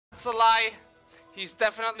That's a lie. He's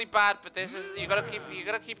definitely bad, but this is you gotta keep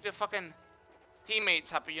the fucking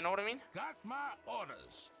teammates happy. You know what I mean? Got my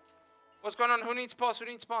orders. What's going on? Who needs pause? Who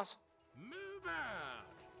needs pause? Move out.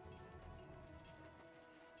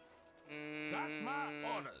 Got my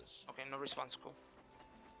orders. Okay, no response. Cool.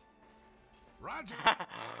 Roger.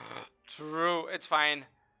 True. It's fine.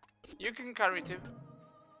 You can carry too.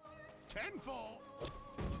 10-4.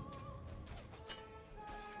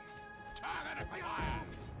 Target acquired.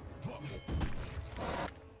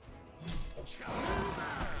 Charge.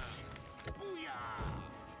 Booyah.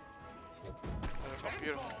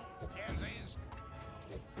 Beautiful. Pansies.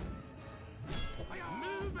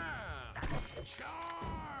 Move out.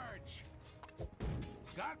 Charge.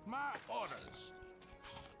 Got my orders.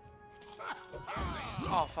 Pansies.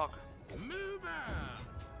 Oh fuck. Move out.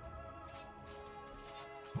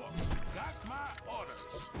 Got my orders.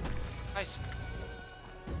 Nice.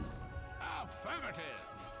 Affirmative.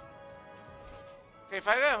 Okay, if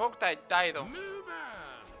I get hooked, I die though. Move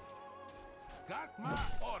out. Got my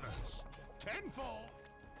orders. 10-4.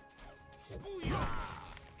 Booyah.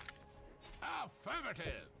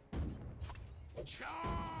 Affirmative.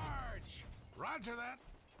 Charge. Roger that.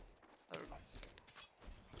 There we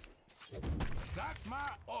go. Got my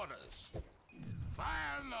orders.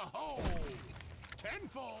 Fire in the hole.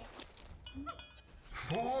 10-4.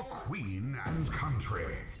 For Queen and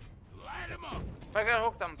Country. Light him up. If I get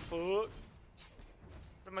hooked, I'm fucked.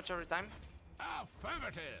 Pretty much every time.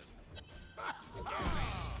 Affirmative.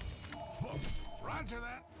 Roger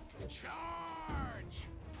that. Charge.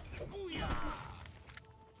 Booyah.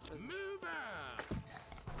 Move out.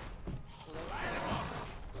 Light him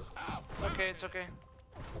up. Okay, it's okay.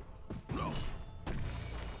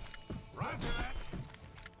 Roger that.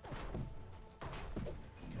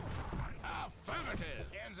 Affirmative.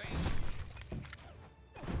 Pansies.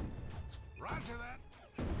 Roger that.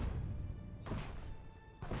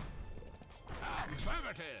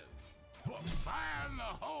 Affirmative. Fire in the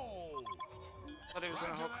hole. Thought he was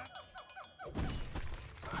gonna Roger hook. that.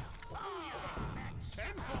 10-4.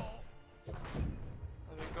 There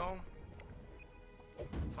we go.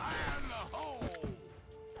 Fire in the hole.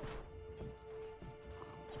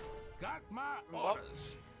 Got my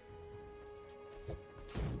orders.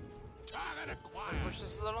 Target acquired. Push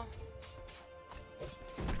this a little.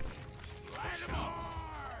 Light him up.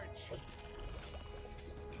 Charge.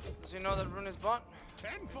 Does he know that Rune is bot?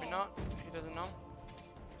 10-4. Maybe not. He doesn't know.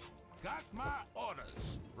 Got my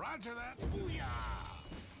orders. Roger that. Booyah.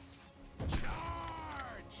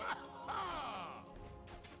 Charge.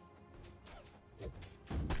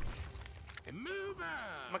 Move I'm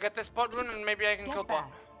out. gonna get this bot Rune and maybe I can Get kill back.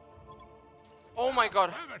 bot. Oh my god.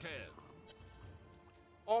 Affirmative.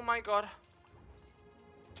 Oh my god.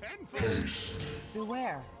 10-4.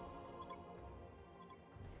 Beware.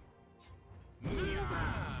 Move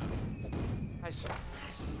out. Nice.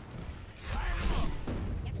 Light him up.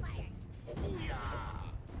 Booyah.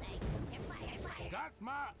 Got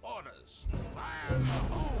my orders. Fire in the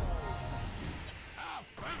hole.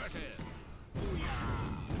 Affirmative.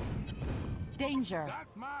 Booyah. Danger. Got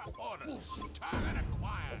my orders. Target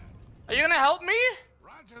acquired. Are you gonna help me?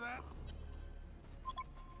 Roger that.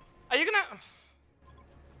 Are you gonna?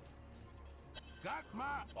 Got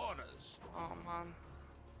my orders. Oh man.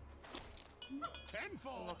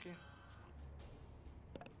 10-4. Lucky.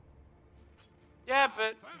 Yeah,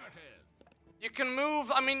 but Affirmative. you can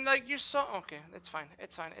move. I mean, like you saw. Okay, it's fine.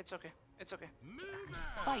 It's fine. It's okay. It's okay. Move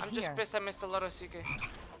out. Fight I'm here. just pissed I missed a lot of CK.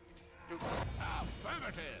 Dude.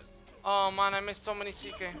 Affirmative. Oh man, I missed so many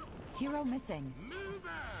CK. Hero missing. Move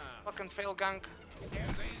out. Fucking fail gank.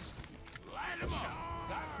 Pansies. Light him up.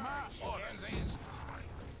 Got my orders. Pansies.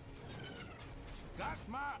 Got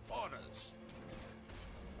my orders.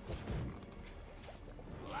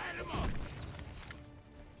 Light him up.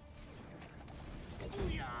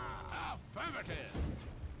 Booyah. Affirmative.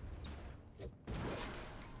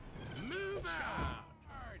 Move out.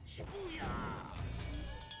 Charge. Booyah.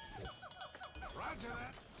 Roger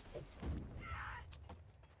that.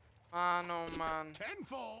 Man, oh man.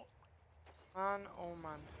 10-4. Man, oh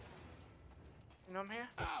man. You know I'm here?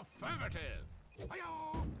 Affirmative.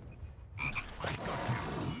 Hi-yo.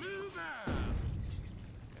 Move out.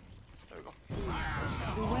 There we go.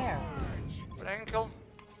 Beware. But I can kill.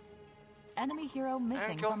 Enemy hero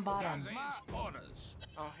missing kill. from bottom. My orders.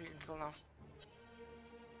 Oh, he can kill now.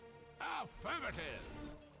 Affirmative.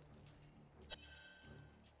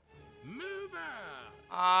 Move out.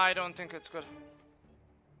 I don't think it's good.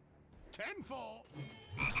 10-4.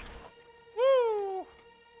 Woo!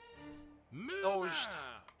 Move Dozed.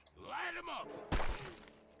 out. Light him up.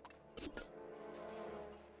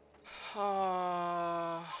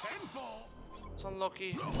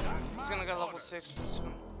 unlucky. He's gonna get level 6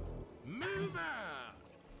 soon. Move out.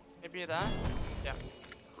 Maybe that? Yeah.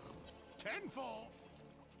 10-4.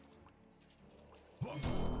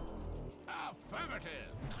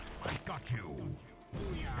 Affirmative. I got you.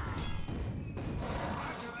 Booyah.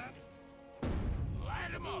 Roger that.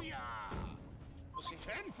 Light 'em up. Booyah. Pussy.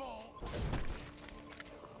 10-4.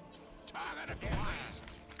 Target acquired.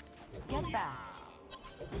 Get back.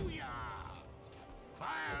 Booyah.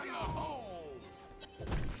 Fire in the hole.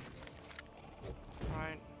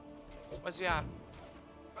 Alright. Where's he at?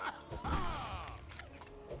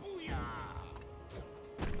 Booyah.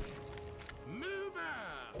 Move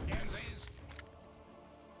out. Genzies.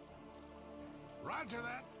 Roger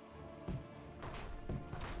that.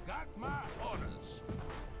 Got my orders.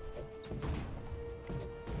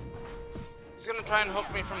 He's gonna try and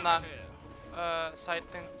hook me from that side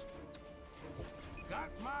thing. Got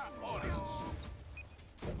my orders.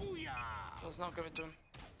 Booyah. Let's not give it to him.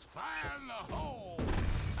 Fire in the hole.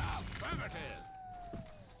 Affirmative.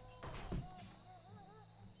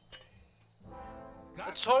 Got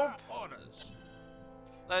Let's my hope. orders.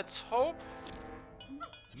 Let's hope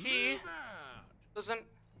he Move out. doesn't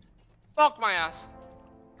fuck my ass.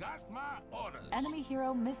 Got my orders. Enemy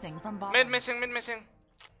hero missing from bottom. Mid missing, mid missing.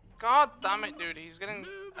 God damn it, dude. He's getting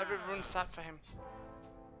every rune sat for him.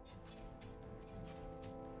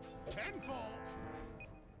 10-4.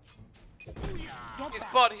 Booyah. Get He's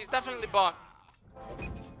back. bot. He's definitely bot.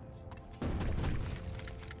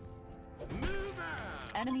 Move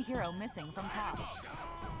out. Enemy hero missing from top.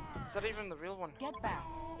 Is that even the real one? Get back.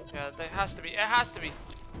 Yeah, there has to be. It has to be.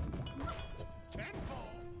 10-4.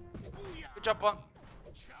 Booyah. Good job, bot.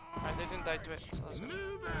 Alright, they didn't die to it. So that's good.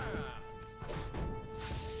 Move out.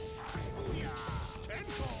 Booyah.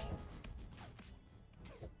 10-4.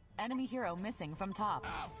 Enemy hero missing from top.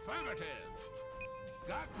 Affirmative.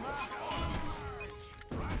 Got my orders.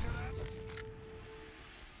 Roger that.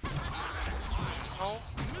 Oh,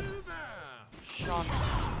 Move out. shot.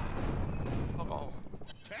 Uh-oh.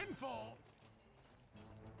 10-4.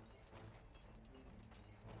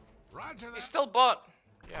 Roger He's that. still bot.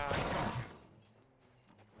 Yeah.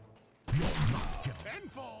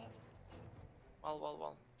 10-4.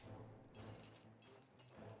 Well.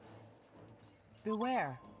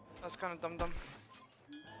 Beware. That's kind of dumb.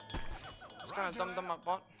 It's kind of dumb my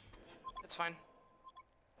bot. It's fine.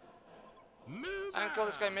 Move I can kill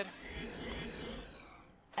this guy mid.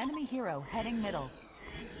 Enemy hero heading middle.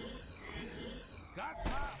 Got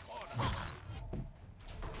my orders.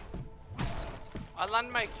 I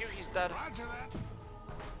land my Q, he's dead. Roger that.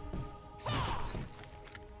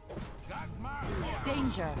 Got my orders.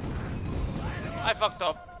 Danger. I fucked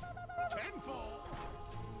up. 10-4.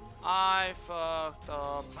 I fucked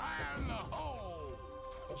up. Fire in the hole.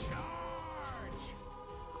 Charge.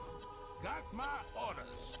 Got my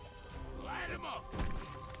orders. Light 'em up.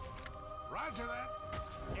 Roger that.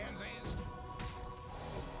 Genzies.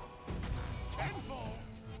 10-4.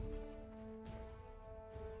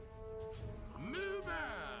 Move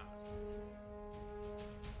out.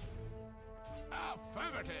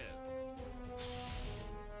 Affirmative.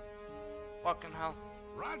 Fucking hell.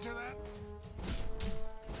 Roger that.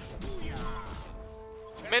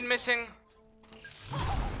 Booyah. Mid missing.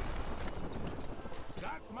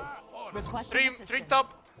 Got my orders. Requesting Three assistance.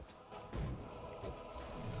 top.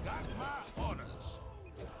 Got my orders.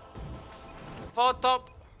 4 top.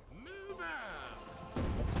 Move out.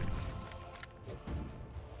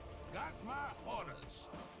 Got my orders.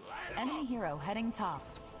 Light 'em Enemy up. hero heading top.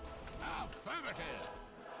 Affirmative.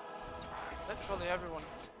 Literally everyone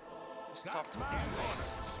is top. Got my orders.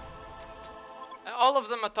 All of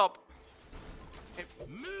them are top. Okay.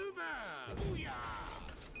 Move out. Booyah.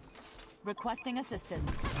 Requesting assistance.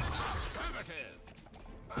 Affirmative.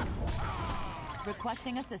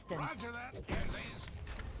 Requesting assistance. Roger that. Genzies.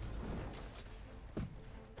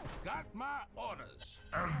 Got my orders.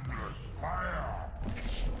 Endless fire.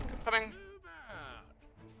 Coming. Move out.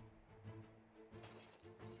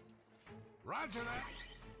 Roger that.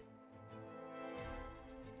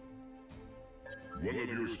 One of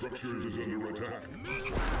your structures is under attack.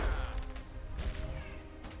 Move out.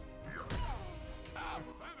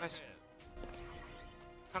 Nice. Affirmative.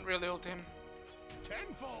 Can't really ult him.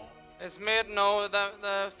 10-4. It's mid. No,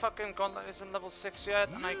 the fucking gauntlet isn't level 6 yet,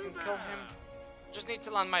 and I can kill him. Just need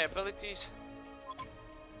to land my abilities.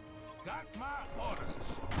 Got my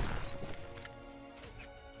orders.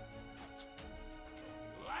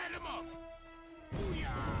 Light 'em up.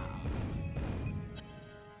 Booyah.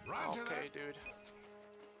 Roger Okay, that. dude.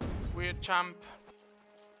 Weird champ.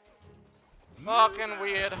 Fucking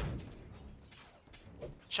weird.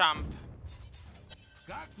 Champ.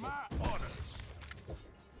 Got my orders.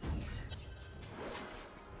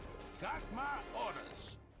 Got my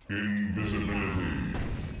orders. Invisibility.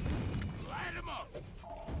 Light 'em up.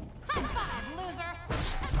 High five, loser!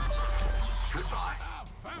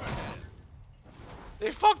 Affirmative.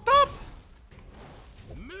 They fucked up.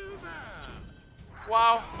 Move out.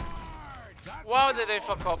 Wow. Got Wow, did they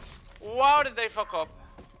fuck up? Wow, did they fuck up?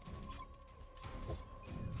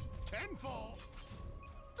 tenfold.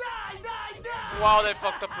 Wow, they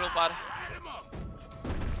fucked up real bad. Light 'em up.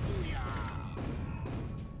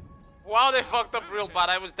 Wow, they fucked up real bad.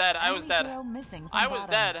 I was dead. I was Enemy dead. hero missing from I was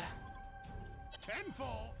bottom. dead.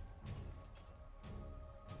 Tenfold.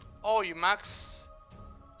 Oh, you max.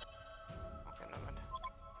 Okay, never mind.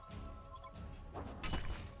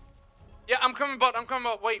 Yeah, I'm coming bot. I'm coming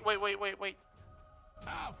bot. Wait.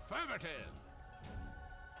 Affirmative.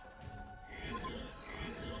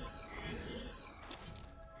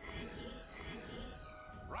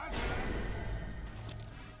 Roger that.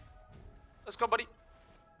 Let's go, buddy.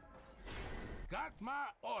 Got my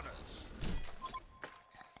orders.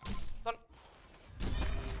 Done.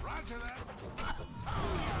 Roger that.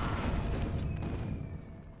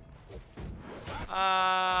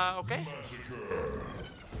 Okay.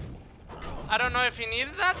 I don't know if he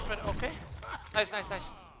needed that, but okay. Nice.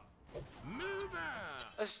 Move out.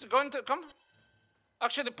 Let's go into come.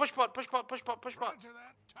 Actually, push bot. Roger that. Push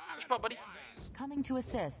Target bot, buddy. Coming to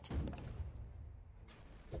assist.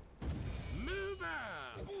 Move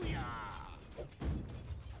out. Booyah.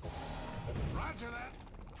 Roger that.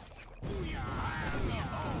 Booyah.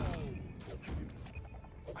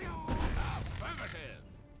 Affirmative.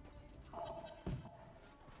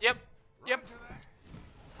 Yep. Roger that.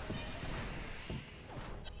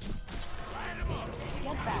 Light 'em up.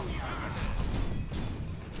 Get back.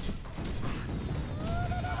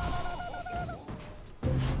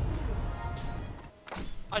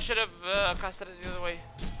 I should have casted it the other way.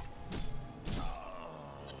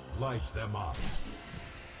 Light them up.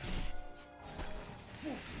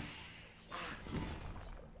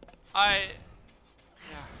 Yeah.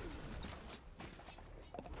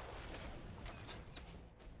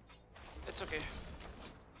 It's okay.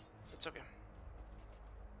 It's okay.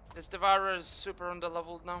 This Devourer is super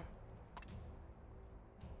underleveled now.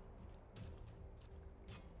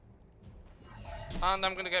 And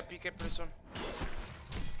I'm gonna get PK pretty soon.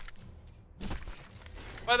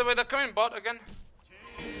 By the way, they're coming bot again.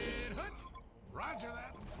 Roger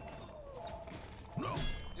that.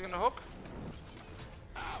 Is he gonna hook?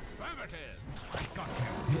 Affirmative. Got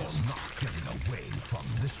you. You're not getting away from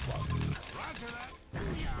this one. Roger that.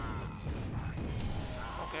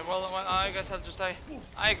 Okay, well, I guess I'll just die.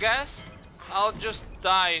 I guess I'll just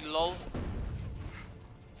die, lol.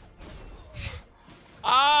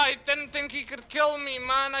 I didn't think he could kill me,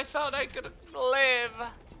 man. I thought I could live.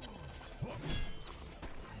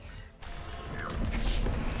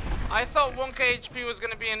 I thought 1k HP was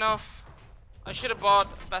gonna be enough. I should have bought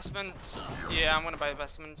vestments. Yeah, I'm gonna buy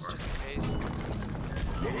vestments just in case.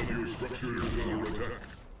 One of your structures is under attack.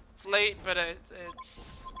 It's late, but it's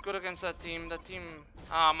good against that team. That team.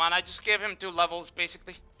 Ah, man, I just gave him 2 levels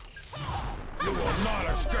basically. You will not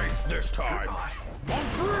escape this time. On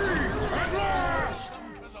 3, at last! To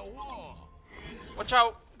the war. Watch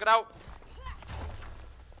out! Get out!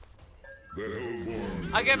 The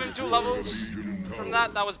Hellborn. I gave him 2 levels. From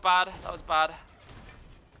that was bad. That was bad.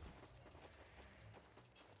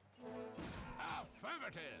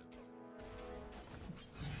 Affirmative.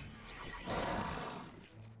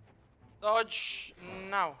 Dodge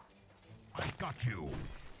now. I got you.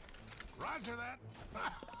 Roger that.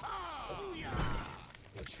 Booyah.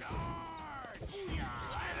 Charge.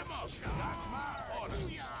 Booyah. Light 'em up. Got my orders.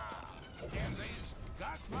 Booyah. Pansies.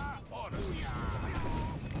 Got my orders.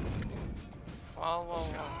 Well.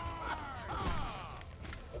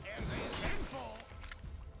 Pansies. Handful.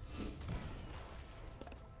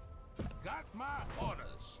 Got my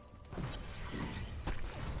orders.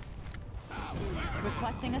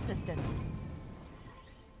 Requesting assistance.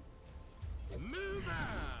 Move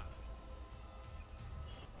out.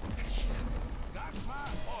 Got my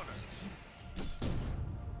orders.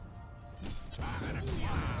 Target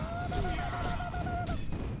acquired.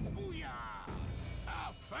 Booyah.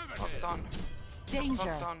 Fucked Affirmative. on. Danger.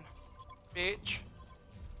 Fucked on. Bitch.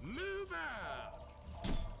 Move out.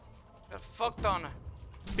 Get fucked on.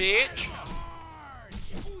 Bitch. Charge.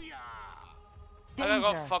 Booyah. I got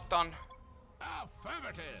Danger. fucked on.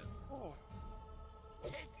 Affirmative. Oh.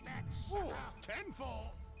 Take that, sucker.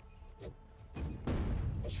 Tenfold.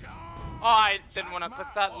 Charge. Oh, I didn't want to click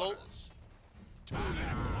that, lol. Target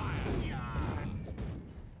acquired.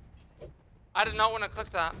 I did not want to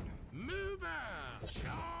click that. Move out.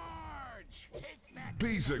 Charge. Take that.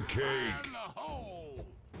 Piece of cake. In the hole.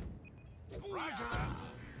 Roger that.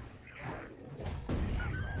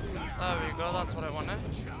 There we go, that's what I wanted.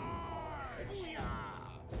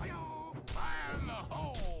 Fire in the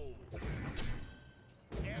hole.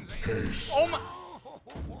 Oh my!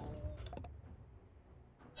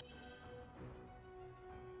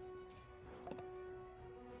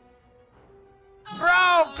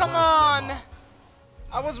 Bro, come on!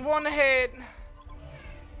 I was one hit.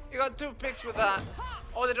 You got 2 picks with that.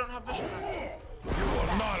 Oh, they don't have vision. You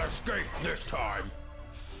will not escape this time.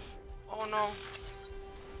 Oh no.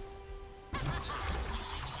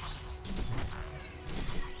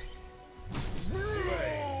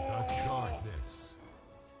 Darkness.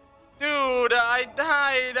 Dude, I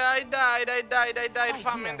died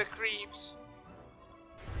farming the creeps.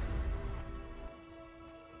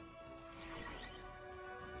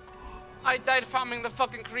 I died farming the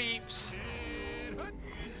fucking creeps.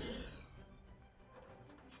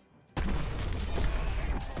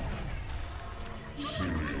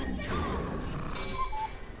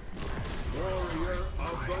 Warrior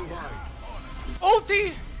of the light.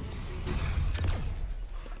 Ulti!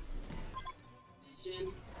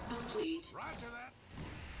 Mission complete. Roger that.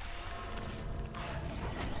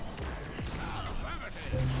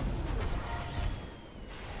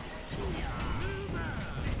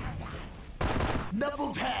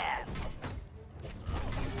 Double tap.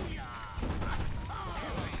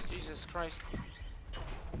 Jesus Christ.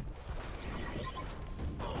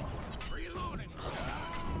 Reloading.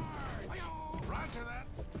 Roger that.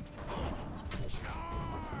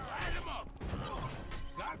 Light him up.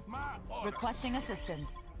 Got my order. Requesting assistance.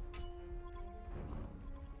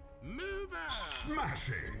 Move out.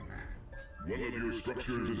 Smashing. One of your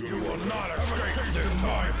structures is You under will attack. not escape this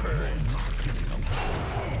time.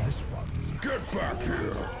 This one. Get back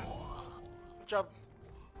here. Good job.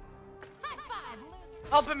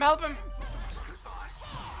 Help him, help him!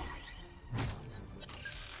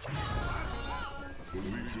 The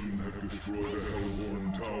Legion have destroyed the Hellborn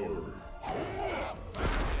Tower.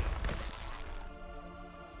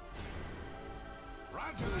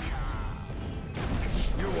 Roger that.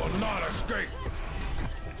 You will not escape.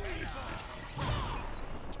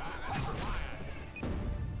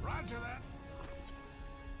 Roger that.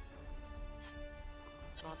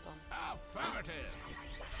 Not done. Affirmative.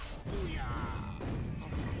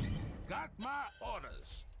 Got my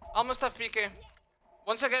orders. Almost have PK.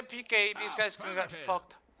 Once I get PK, these guys can get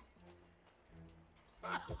fucked.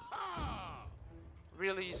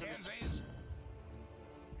 Really easily. Pansies.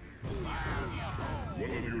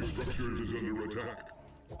 One of your structures is under attack.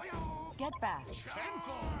 Get back.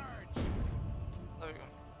 Tenforge. There we go.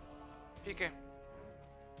 PK.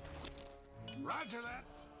 Roger that.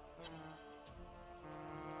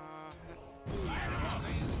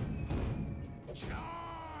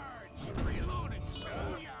 Charge. Reloading, sir.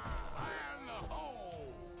 Fire in the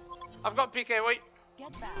hole. I've got PK, wait.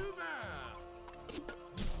 Get back. Move out.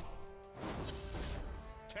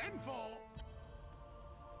 Tenfold.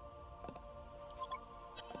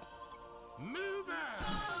 Move out.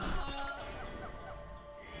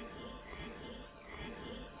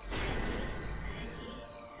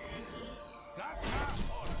 Got my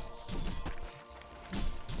orders.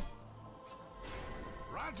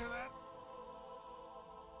 Roger that.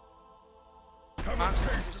 Max 2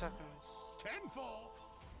 seconds. Tenfold.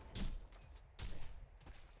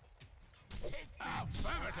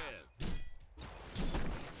 Affirmative.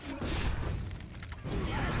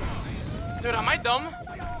 Dude, am I dumb?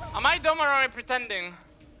 Am I dumb or am I pretending?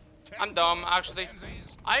 I'm dumb, actually.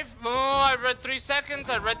 I read 3 seconds,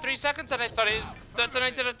 and I thought it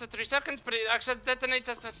detonated after 3 seconds, but it actually detonates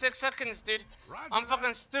after 6 seconds, dude. I'm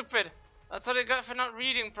fucking stupid. That's what I got for not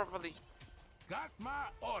reading properly. Got my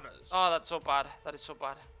orders. Oh, that's so bad. That is so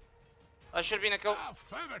bad. That should have been a kill.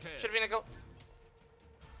 Affirmative. Should have been a kill.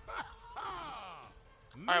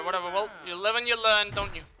 Alright, whatever. Well, you live and you learn,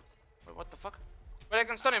 don't you? Wait, what the fuck? Wait, I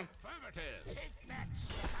can stun him. Affirmative. Take that.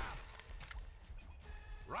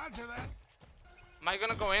 Roger that. Am I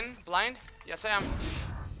gonna go in blind? Yes, I am.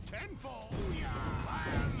 Tenfold.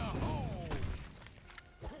 Fire in the hole.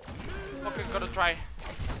 Okay, gotta try.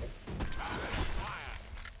 Fire.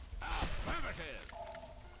 Affirmative.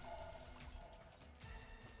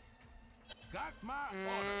 Got my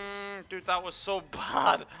orders. Dude, that was so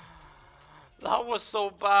bad. That was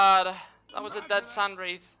so bad. That was a dead sand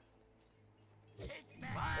wraith.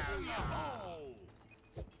 Fire in the hole.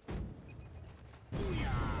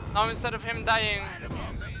 Now instead of him dying,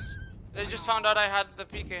 they just found out I had the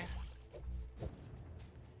PK.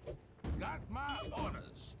 Got my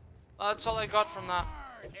orders. That's all I got from that.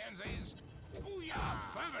 Pansies.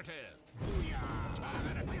 Affirmative.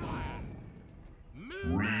 Target acquired.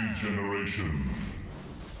 Regeneration.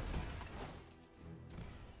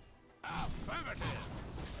 Affirmative.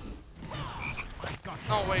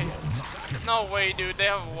 No way. No way, dude. They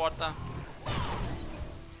have water.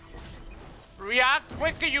 React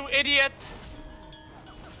quicker, you idiot.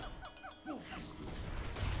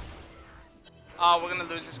 Oh, we're gonna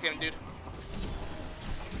lose this game, dude.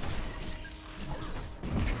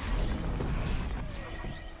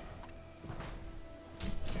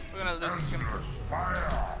 We're gonna lose this game.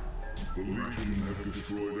 Fire! The Legion have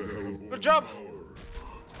destroyed a Hellborn Good job. tower.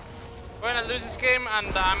 We're gonna lose this game, and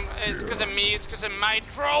it's because of me. It's because of my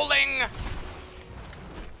trolling.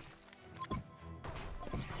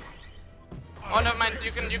 Oh, never mind.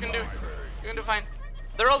 You can do fine.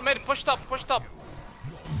 They're all mid. Push top. Push top.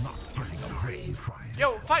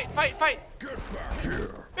 Yo, fight. Get back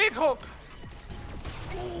here! Big hook.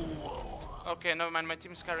 Okay, never mind. My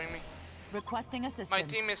team is carrying me. Requesting assistance. My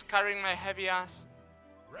team is carrying my heavy ass.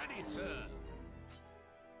 Ready, sir.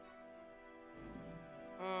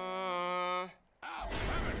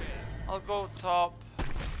 Affirmative. I'll go top.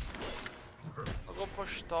 I'll go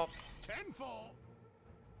push top. 10-4.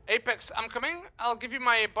 Apex, I'm coming. I'll give you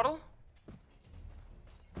my bottle.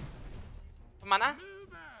 Mana.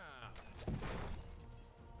 Move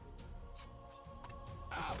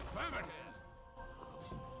out. Affirmative.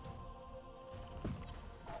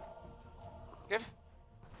 Give.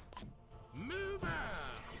 Move out.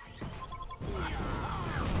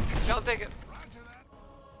 I'll take it. Roger that.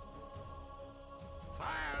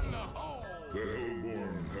 Fire in the hole. The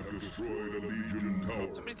Hellborn have destroyed a Legion tower.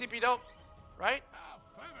 Somebody TP'd out, right?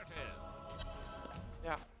 Affirmative.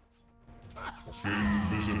 Yeah.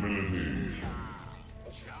 Invisibility.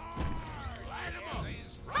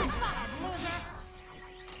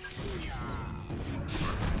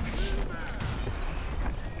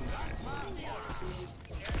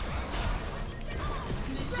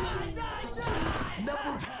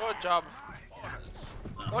 Good job.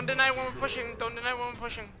 Don't deny when we're pushing. Don't deny when we're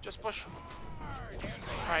pushing. Just push.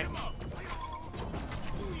 Alright. That's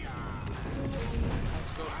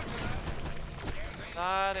good.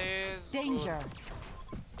 That is Danger.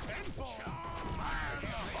 Good.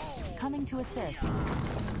 Coming to assist. You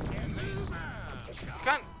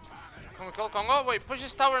can't. Can we kill Congo? Wait, push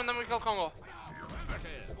this tower and then we kill Congo.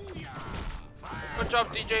 Good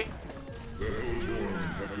job, DJ. The Hellborn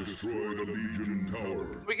have destroyed a Legion tower.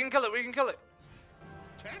 We can kill it. We can kill it.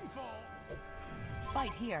 10-4.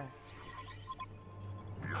 Fight here.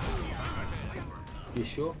 You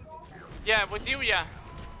sure? Yeah, with you, yeah.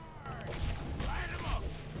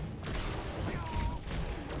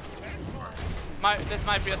 This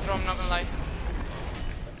might be a throw, I'm not gonna lie.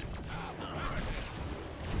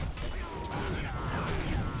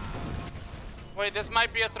 Wait, this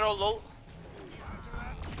might be a throw, lol.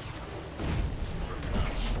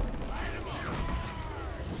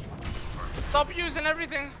 Stop using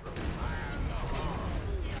everything.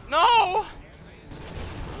 No!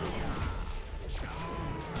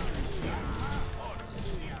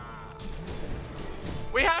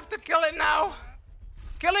 We have to kill it now.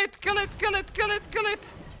 Kill it, kill it, kill it, kill it, kill it.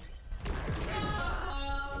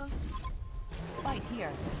 Fight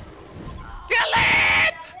here. Kill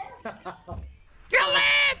it! Kill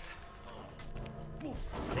it!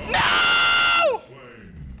 No!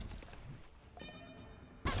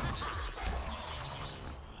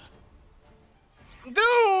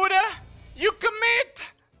 Dude, you commit.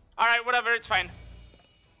 All right, whatever, it's fine.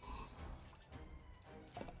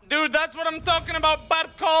 Dude, that's what I'm talking about.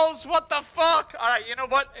 Bad calls. What the fuck? All right, you know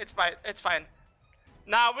what? It's fine. It's fine.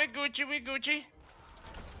 Nah, we're Gucci. We Gucci.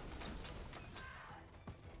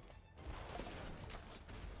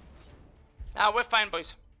 Nah, we're fine,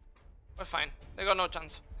 boys. We're fine. They got no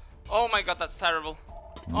chance. Oh my god, that's terrible.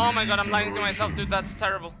 Oh my god, I'm lying to myself, dude. That's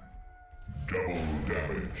terrible. Double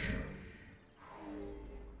damage.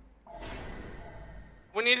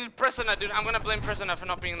 We needed Prisoner, dude. I'm gonna blame Prisoner for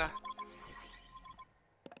not being there.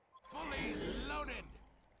 Fully loaded.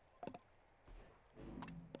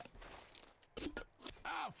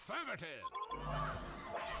 Affirmative.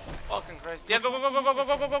 Fucking Christ. Yeah, go, go, go, go, go,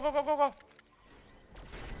 go, go, go, go, go, go, go, go.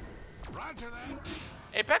 Roger that.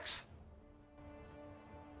 Apex?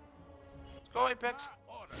 Let's go, Apex.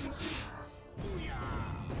 Orders.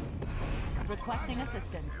 Requesting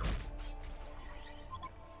assistance.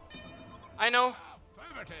 I know.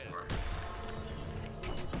 Affirmative.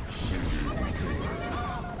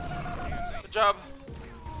 Good job.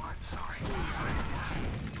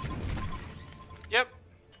 Yep.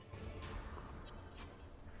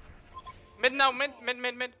 Mid now, mid.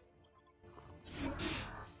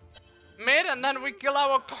 Mid, and then we kill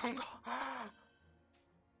our Congo.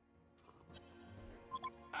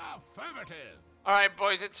 Affirmative. Alright,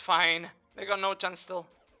 boys, it's fine. They got no chance still.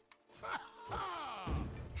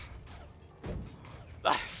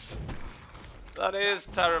 That is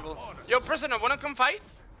terrible. Yo, prisoner, wanna come fight?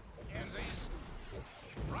 Enzies.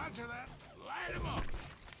 Roger that. Light him up.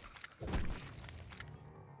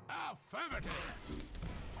 Affirmative.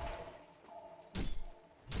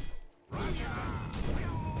 Roger that.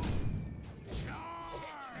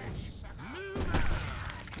 Charge. Move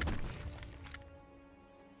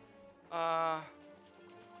out.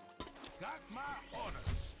 Got my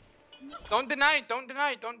orders. Don't deny, don't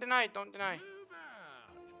deny, don't deny, don't deny. Move out.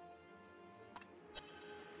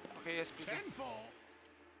 Okay, yes, please. 10-4.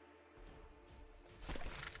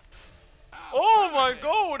 Oh my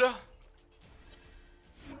god!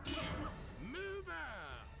 Move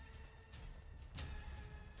out.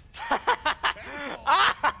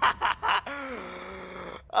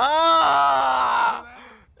 Ah!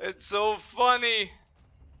 It's so funny.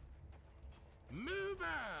 Move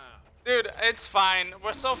out. Dude, it's fine.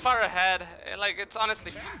 We're so far ahead. Like, it's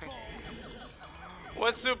honestly fine.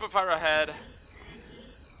 We're super far ahead.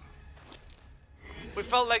 We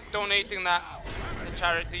felt like donating that to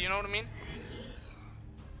charity, you know what I mean?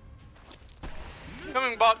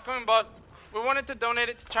 Coming bot, coming bot. We wanted to donate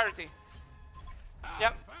it to charity.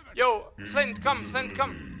 Yep. Yo, Flint, come, Flint,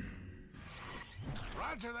 come.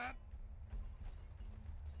 Roger that.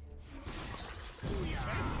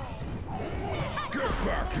 Get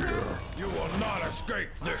back here! You will not escape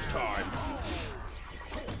this time!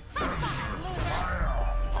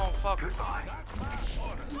 Oh, fuck.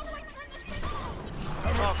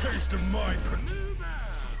 Have a taste of my...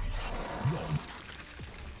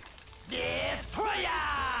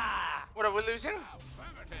 What, are we losing?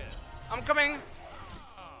 I'm coming.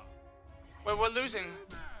 Wait, we're losing.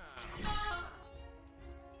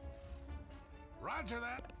 Roger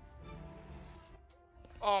that.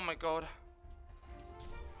 Oh my god.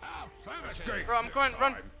 Escape Bro, I'm this coming,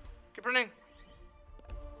 run. time. Keep running.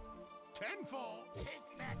 10-4. Take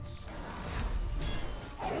that.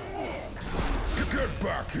 Get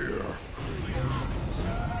back here!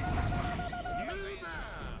 Move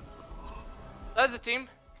out. That's the team.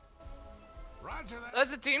 Roger that.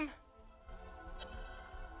 That's the team.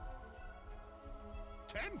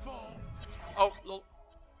 10-4. Oh, lol.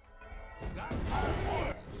 Got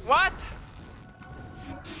What?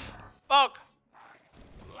 Fuck.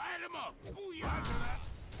 light him up. Roger that.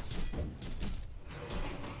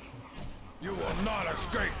 You will not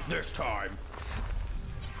escape this time!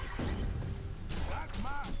 Got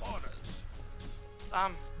my orders.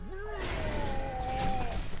 Damn.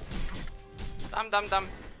 Damn. 10-4.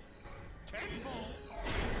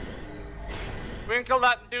 We can kill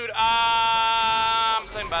that dude. I'm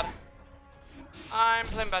playing bad. I'm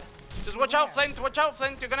playing bad. Just watch out, Flint. Watch out,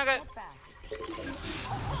 Flint. You're gonna get Get back.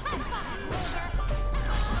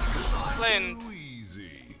 Flint.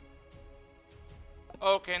 Easy.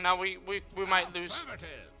 Okay, now we might lose.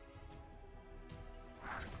 Affirmative.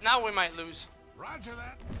 Now we might lose. Roger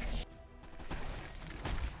that.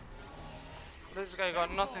 This guy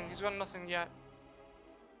got nothing. He's got nothing yet.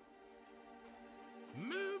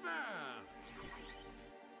 Move out.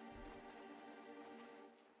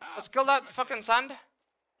 Let's kill that fucking sand.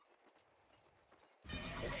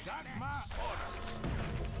 Got my orders.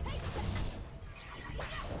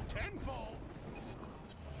 10-4.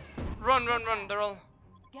 Run. They're all.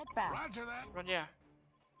 Get back. Roger that. Run, yeah.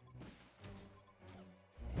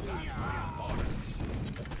 Got my orders.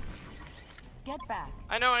 Get back.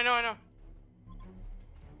 I know.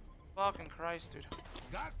 Fucking Christ, dude.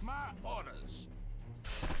 Got my orders.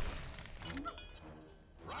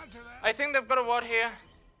 Roger that. I think they've got a ward here.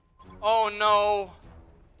 Oh no.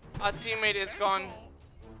 Our teammate is gone.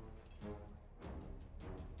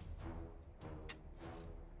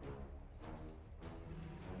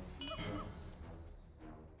 10-4.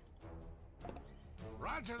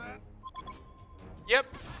 Roger that. Yep.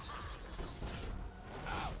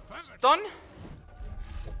 Affirmative. Done?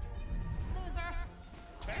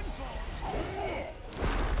 10-4.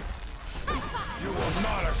 You will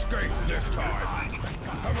not escape this time!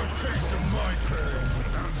 Have a taste of my pain!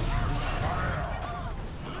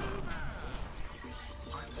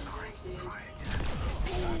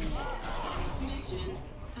 Mission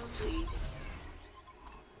complete.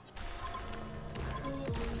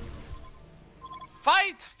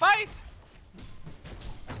 Fight!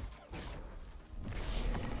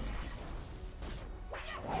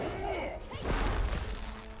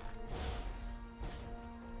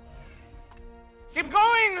 Keep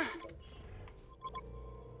going!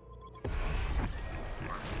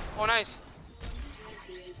 Oh, nice.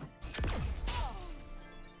 Detected.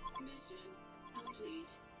 Mission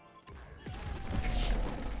complete.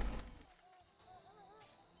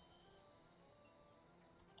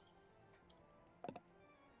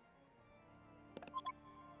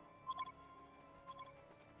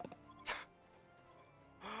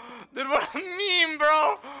 a meme,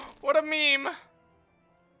 bro! What a meme!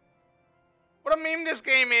 What a meme this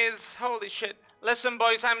game is! Holy shit! Listen,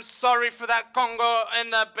 boys, I'm sorry for that Congo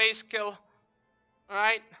and that base kill.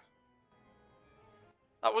 Alright?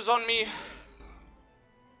 That was on me.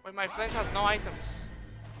 Wait, my flank has no items.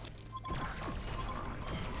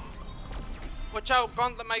 Watch out,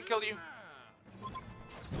 Gauntlet might kill you.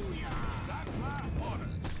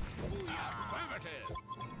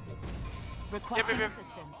 Requesting yep.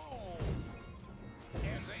 assistance.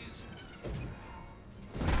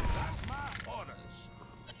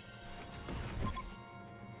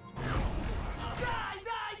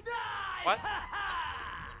 What?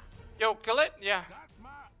 Yo, kill it? Yeah.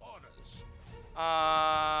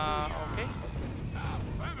 Okay.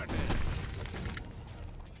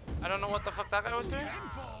 I don't know what the fuck that guy was doing.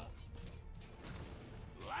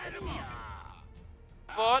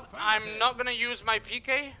 But I'm not gonna use my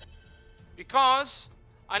PK because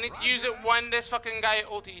I need to use it when this fucking guy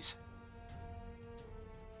ulties.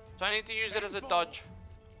 So I need to use it as a dodge.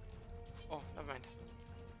 Oh, never mind.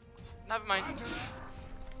 Never mind.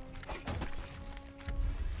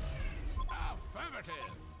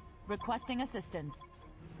 Requesting assistance.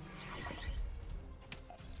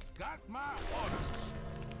 Got my orders.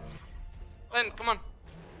 Len, come on.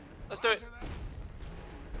 Let's do it.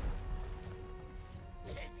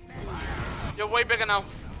 You're way bigger now.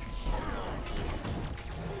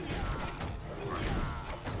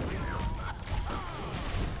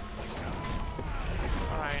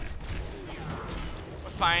 Alright.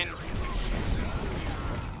 We're fine.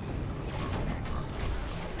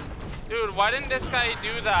 Dude, why didn't this guy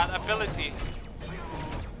do that ability?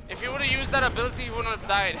 If he would have used that ability, he wouldn't have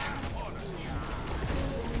died.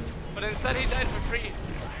 But instead he died for free.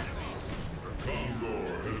 Condor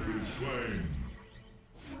has been slain.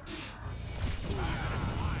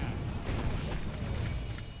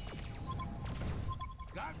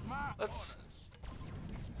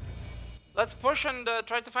 Let's push and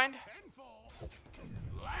try to find.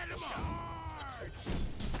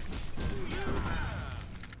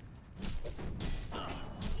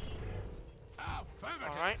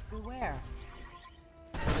 Alright. Beware.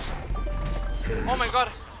 Oh my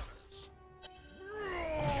god.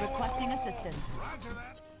 Requesting assistance.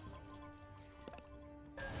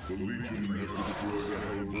 The Legion has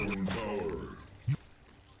destroyed the HoN tower.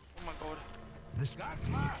 Oh my god. This got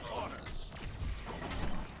my orders.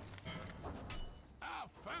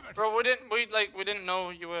 Bro, we didn't know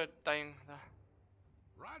you were dying.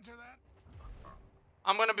 Roger that.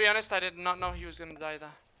 I'm gonna be honest, I did not know he was gonna die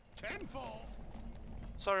there. Tenfold.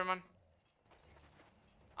 Sorry, man.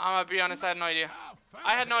 I'm gonna be honest, I had no idea.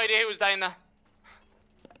 I had no idea he was dying there.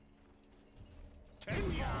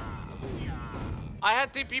 I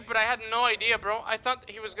had TP, but I had no idea, bro. I thought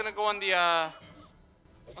he was gonna go on the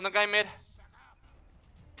guy mid.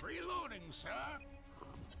 Reloading, sir.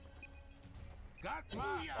 Got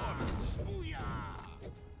my orders.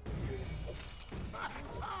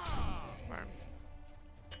 Right.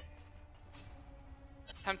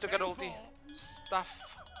 Time to get ulti. Stuff.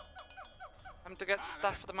 Time to get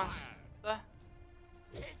stuff for the master.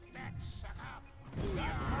 Take that, sucker.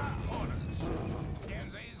 Got my orders.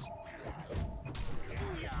 Gansies.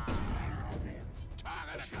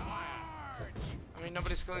 Target charge. I mean,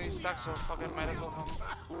 nobody's killing these stacks, so fucking might as well come.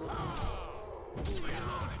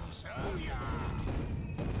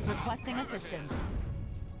 Requesting assistance.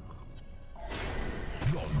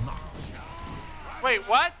 Wait,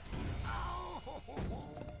 what?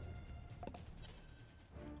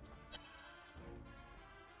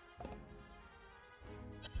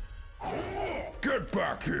 Get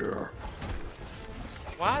back here!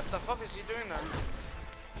 What the fuck is he doing there?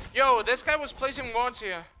 Yo, this guy was placing wards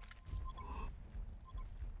here.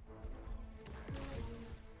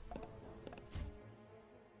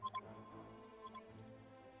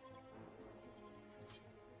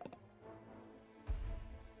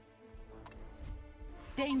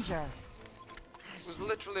 Danger. It was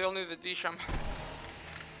literally only the D-Sham.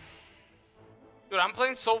 Dude, I'm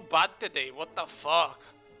playing so bad today. What the fuck?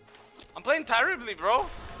 I'm playing terribly, bro.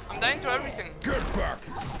 I'm dying to everything. Get back!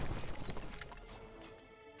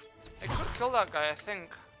 I could kill that guy, I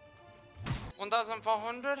think.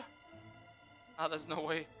 1,400? Ah, there's no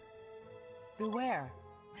way. Beware.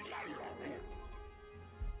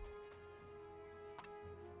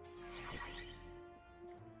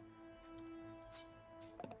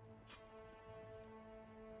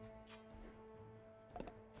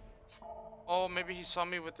 Oh, maybe he saw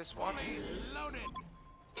me with this one. Loaded.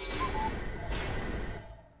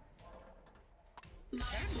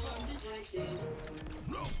 Swarm detected.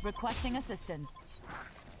 Requesting assistance.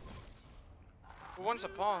 Who wants a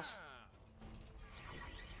pause?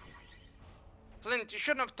 Flint, you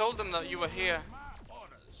shouldn't have told them that you were here.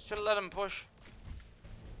 Should have let him push.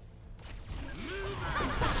 You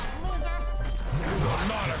will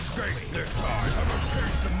not escape this time. Have a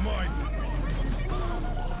taste of mine.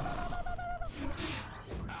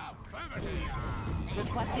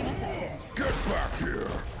 Requesting assistance. Get back here.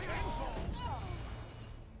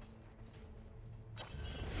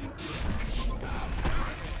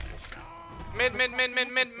 Mid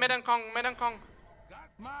and Kong, mid and Kong. Got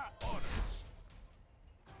my orders.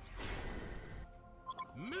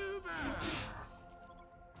 Move out.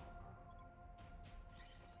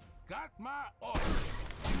 Got my orders.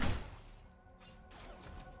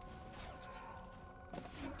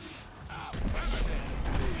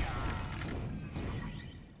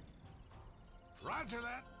 Roger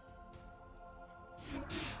that.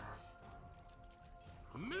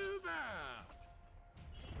 Move out.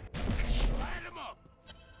 Light him up.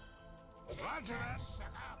 Roger that.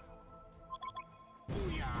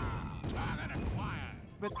 Booyah. Target acquired.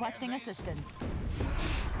 Requesting assistance.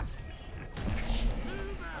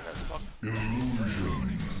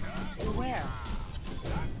 Illusion. Beware.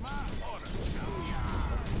 Got my orders.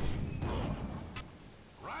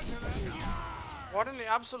 Roger that. What in the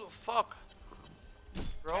absolute fuck?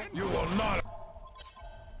 Bro? You will not.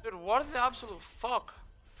 Dude, what in the absolute fuck?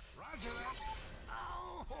 Roger that.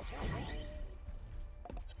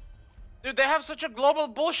 Dude, they have such a global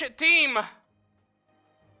bullshit team!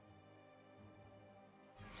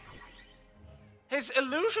 His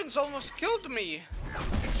illusions almost killed me!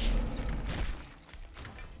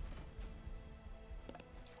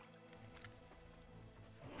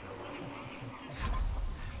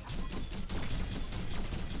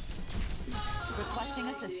 Requesting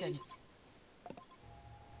assistance.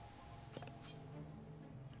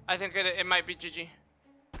 I think it might be GG.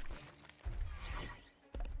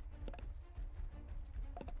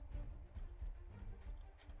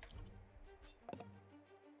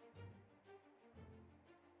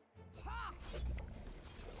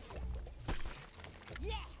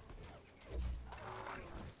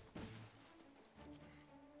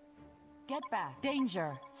 Get back.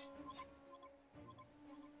 Danger.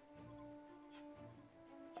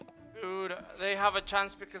 Dude, they have a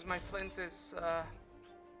chance because my Flint is a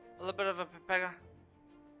little bit of a pepega.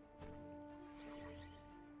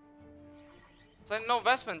 Flint, no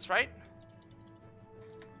vestments, right?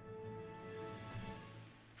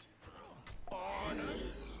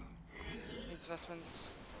 Needs vestments.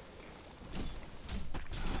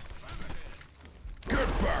 Get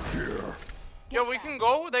back here. Yo, we can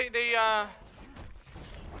go. We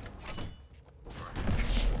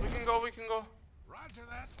can go. Roger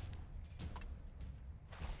that.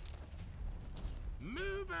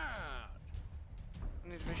 Move out. I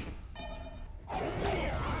need vision.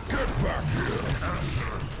 Get back here.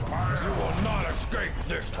 You will not escape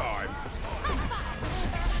this time.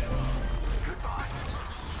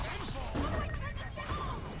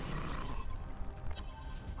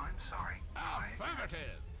 I'm sorry.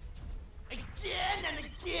 Affirmative. Again and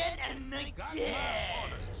again and Got again. my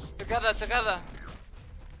orders. Together.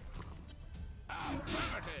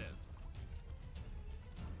 Affirmative.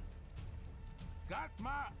 Got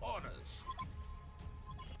my orders.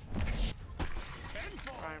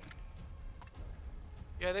 Tenfold. Right.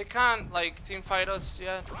 Yeah, they can't like team fight us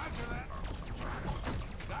yet. Roger that.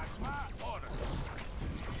 Got my orders.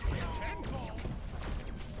 Tenfold.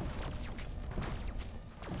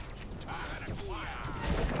 Target acquired.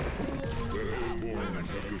 The Hellborn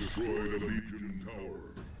have destroyed a Legion tower.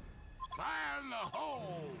 Fire in the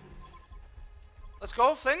hole. Let's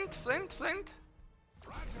go, Flint. Roger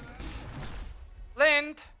that.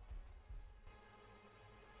 Flint.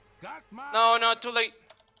 Got my No, too late.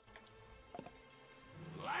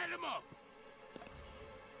 Light him up.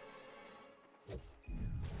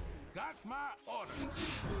 Got my orders.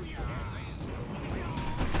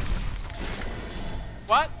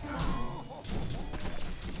 What?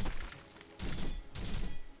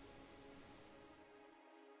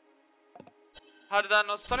 How did that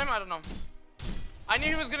not stun him? I don't know. I knew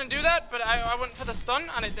he was gonna do that, but I went for the stun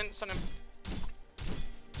and it didn't stun him.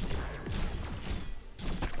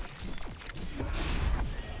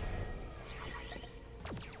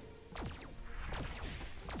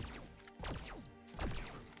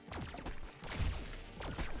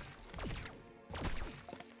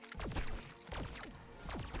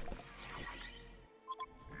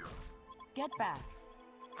 Get back.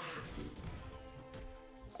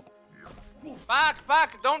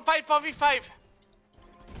 Back! Don't fight 4v5!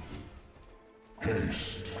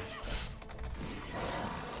 Haste.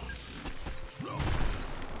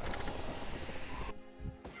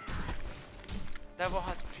 Devil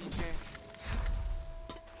has PK.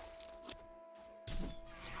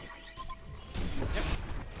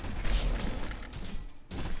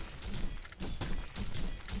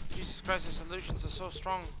 Christ, the solutions are so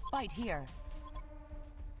strong. Fight here.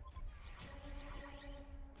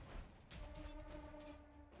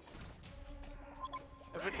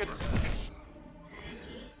 If we could...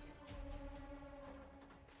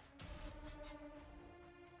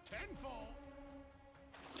 Tenfold.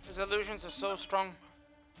 His illusions are so strong.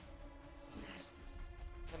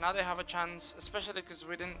 And now they have a chance, especially because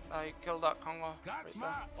we didn't kill that Congo. Got right my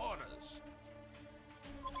there. orders.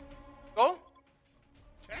 Go!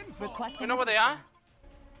 Tenfold. Requesting We know where they are.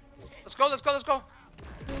 Let's go, let's go, let's go!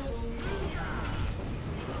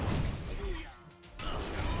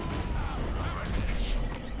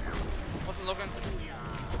 Wasn't looking.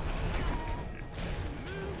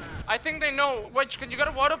 I think they know. Wait, can you get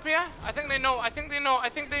a ward up here? I think they know. I think they know. I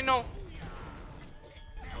think they know.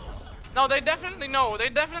 No, they definitely know. They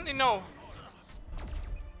definitely know.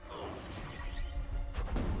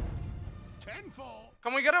 Tenfold.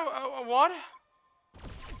 Can we get a ward?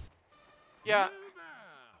 Yeah.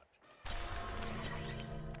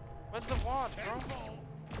 Where's the ward, bro? Tenfold.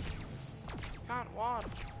 Can't ward.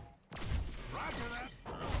 Roger that.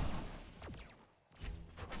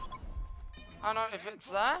 I don't know if it's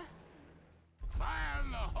there. Fire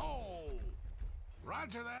in the hole.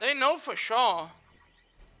 Roger that. They know for sure.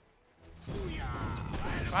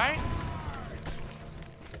 Booyah. Right?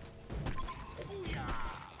 Booyah.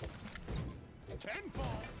 Tenfold.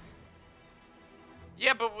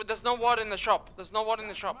 Yeah, but there's no ward in the shop. There's no ward in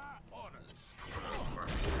the shop. My orders.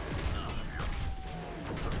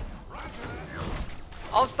 Roger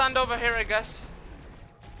that. I'll stand over here, I guess.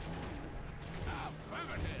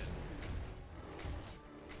 Affirmative.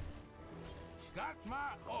 Got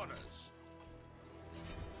my orders.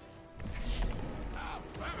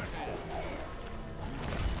 Affirmative.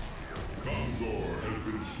 Condor has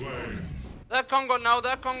been slain. They're Congo now,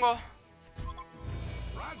 they're Congo.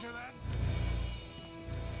 Roger that.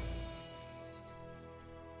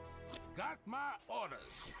 Got my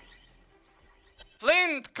orders.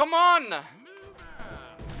 Flint, come on! Move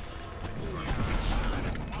out.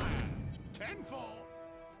 Tenfold.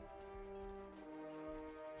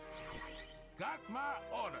 Got my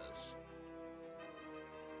orders.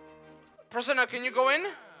 Prisoner, can you go in?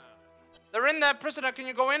 They're in there, prisoner, can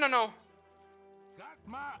you go in or no? Got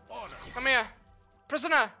my orders. Come here.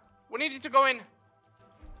 Prisoner, we need you to go in.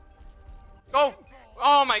 Go!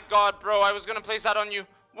 Oh my god, bro, I was gonna place that on you.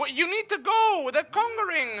 What, you need to go! They're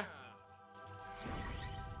conquering!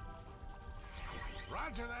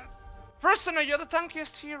 Roger that. Prisoner, you're the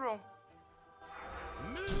tankiest hero.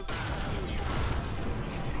 Move out.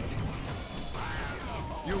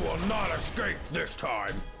 You will not escape this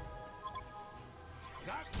time.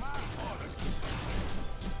 Got my orders.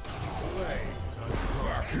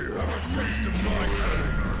 Back here, have a taste of my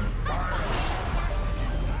pain.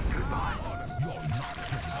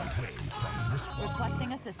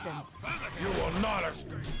 Requesting assistance. You will not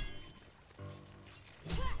escape.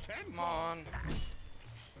 Come on.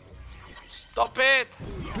 Stop it!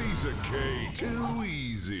 Piece of cake. Too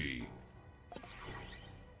easy.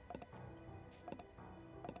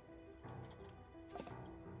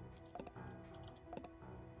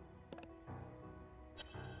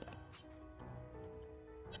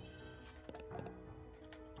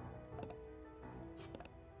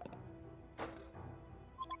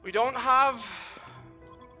 We don't have...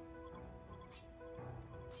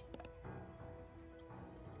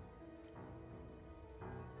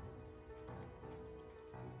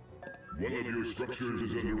 One of your structures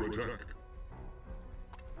is under attack.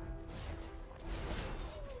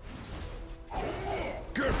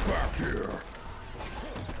 Get back here.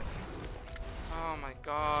 Oh my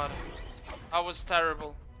god. That was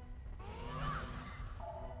terrible.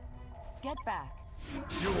 Get back.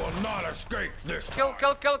 You will not escape this time. Kill,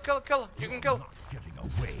 kill, kill, kill, kill. You can kill. Getting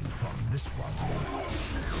away from this one.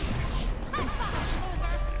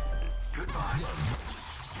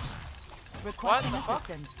 Requesting the fuck?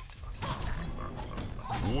 assistance.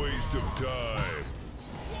 Waste of time.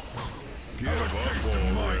 Give up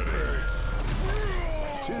already.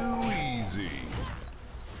 Too easy.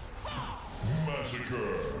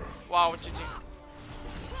 Massacre. Wow, GG.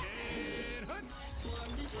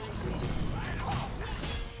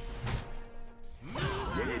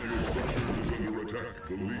 One of your structures is under attack.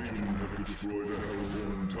 The Legion have destroyed a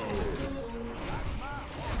HoN tower.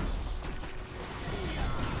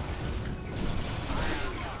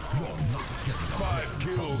 5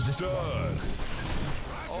 kills done.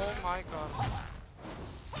 Oh my god.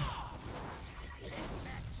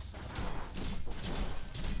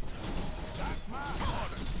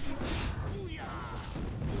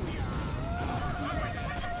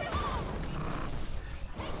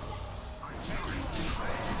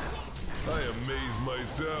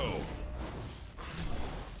 so.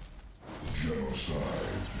 Genocide.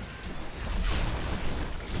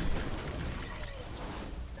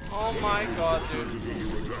 Oh my god, dude.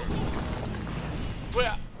 Wait,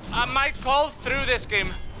 I might call through this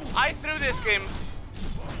game. I threw this game.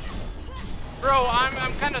 Bro,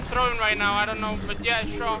 I'm kind of throwing right now. I don't know, but yeah,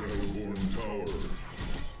 sure.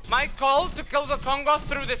 My call to kill the Congo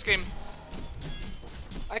through this game.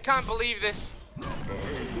 I can't believe this.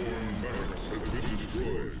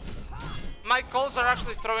 My calls are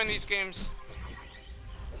actually throwing these games.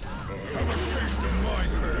 Have a taste of my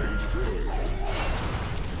pain.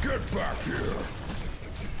 Get back here.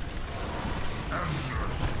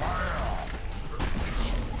 Fire.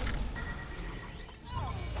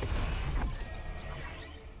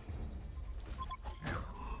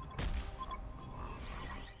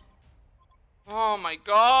 Oh my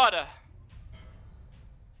god.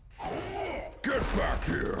 Get back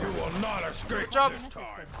here. You will not escape Good job. this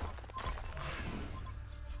time.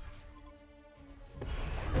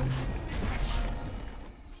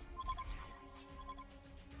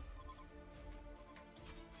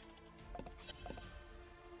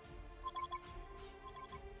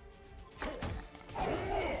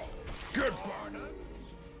 Get back.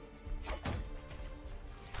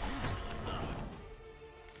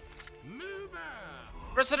 Move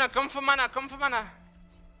out. Prisoner, come for mana, come for mana.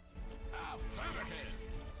 Affirmative.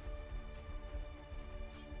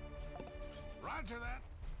 Roger that.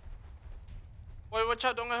 Wait, watch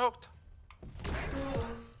out, don't get hooked.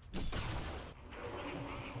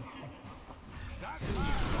 Got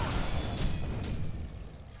my orders.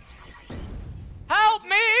 Help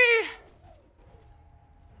me!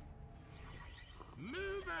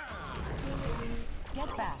 Move out.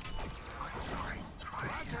 Get back.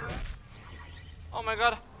 Roger that. Oh my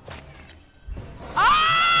god.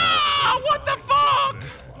 Ah! What the fuck?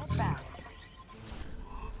 Get back.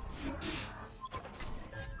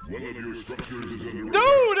 One of your structures is under attack.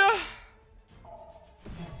 Dude!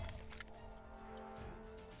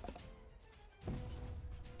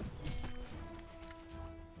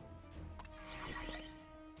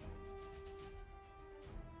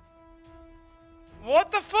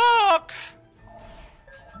 What the fuck?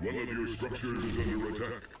 One of your structures is under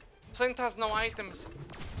attack. Flint has no items.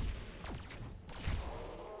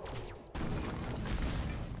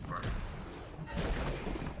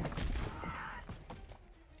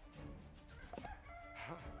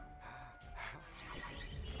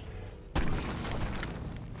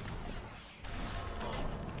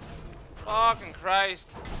 Fucking Christ.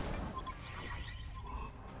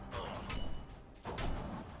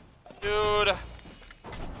 Dude.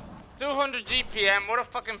 200 GPM, what a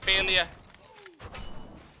fucking failure.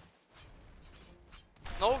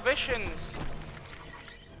 No visions.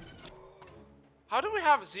 How do we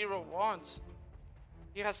have 0 wands?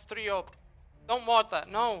 He has 3 up. Don't want that,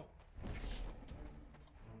 no.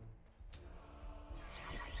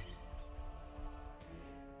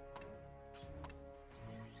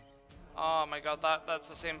 Oh my god, that's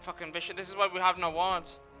the same fucking vision. This is why we have no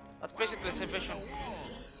wands. That's basically the same vision.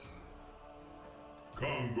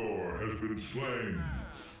 Kongor has been slain.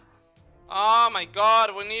 Oh my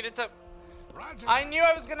god, we needed to... Roger I that. knew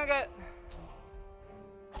I was gonna get...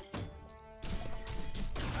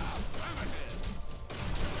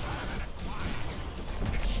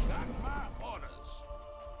 Got my orders.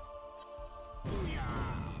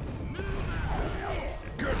 Booyah. Move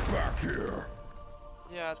out. Get back here.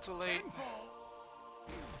 Yeah, too late.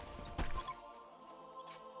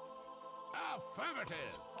 Affirmative.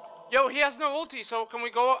 Yo, he has no ulti, so can we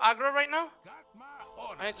go aggro right now? Got my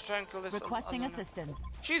orders. I need to try and kill this. Requesting other- assistance.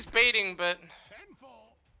 She's baiting, but...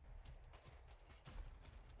 Tenfold.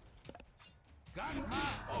 Got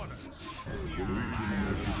my orders. The Legion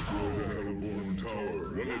has destroyed the Hellborn Tower.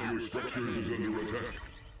 One of your structures is under attack.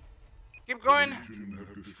 Keep going. The Legion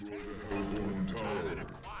have destroyed the Hellborn Tower.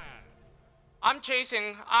 Acquired. I'm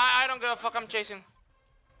chasing. I don't give a fuck, I'm chasing.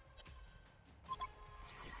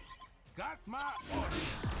 Got my orders.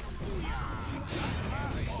 Booyah. Got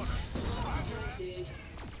my orders. Roger that. Did.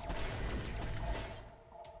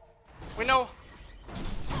 We know.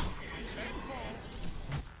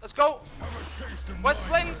 Let's go. West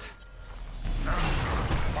Flint.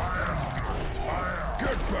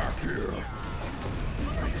 Get back here.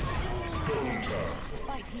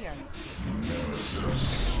 Fight here. Nemesis.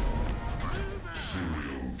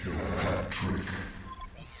 Serial killer hat trick.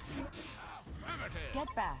 Affirmative.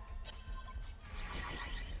 Get back.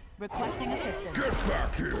 Requesting assistance. Get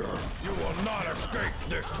back here. You will not escape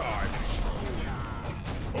this time.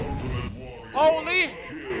 Ultimate warrior. Holy.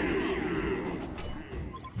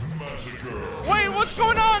 Massacre. Wait, what's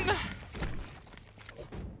going on?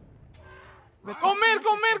 Go mid,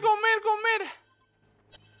 go mid, go mid, go mid!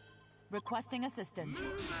 Requesting assistance.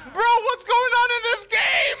 Bro, what's going on in this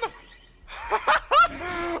game?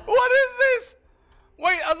 What is this?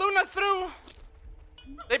 Wait, Aluna threw.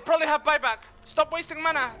 They probably have buyback. Stop wasting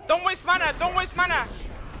mana. Don't waste mana. Don't waste mana.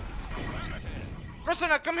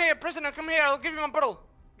 Prisoner, come here. Prisoner, come here. I'll give him a bottle.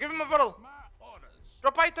 Give him a bottle.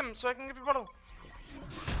 Drop item so I can give you a bottle.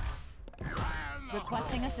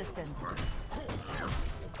 Requesting assistance.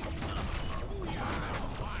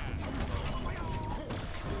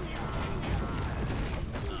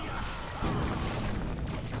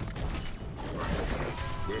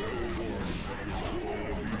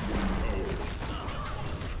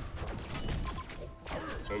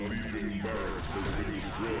 A Legion barracks has been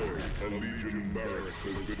destroyed. A Legion barracks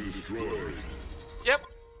has been destroyed. Yep.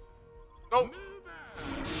 Go.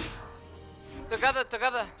 Together,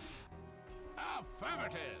 together.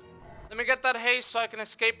 Affirmative. Let me get that haste so I can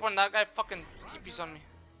escape when that guy fucking TP's on me.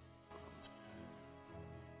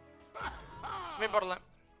 Let me bottle him.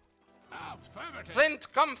 Affirmative.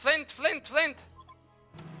 Flint, come, Flint, Flint, Flint.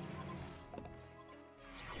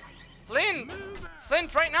 Flint!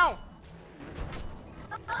 Flint, right now!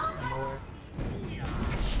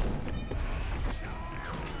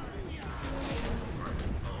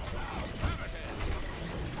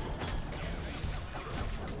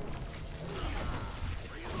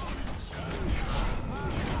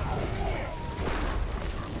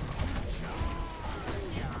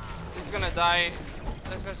 He's gonna die.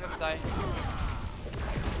 This guy's gonna die.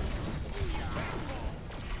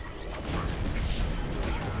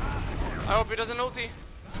 I hope he doesn't ulti.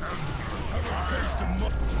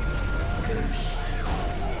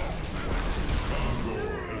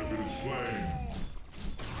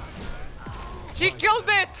 He killed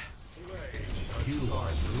it! You are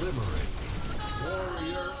glimmering.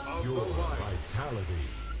 Warrior of your vitality.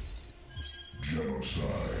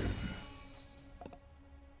 Genocide.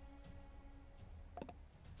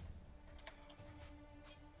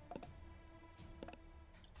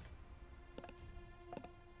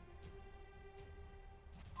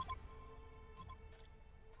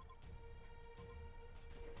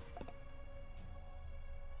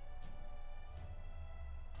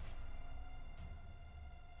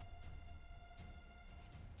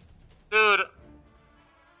 Dude.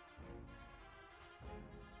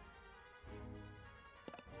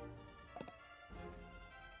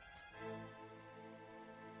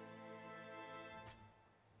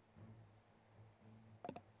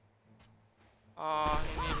 Oh,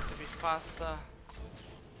 he needed to be faster.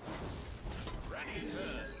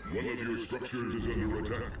 One of your structures is under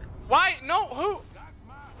attack. Why? No, who?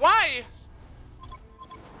 Why?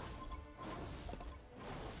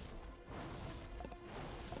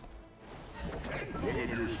 One of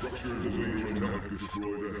your structures is under attack.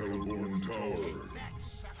 Destroy the Hellborn Tower.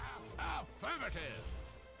 Affirmative.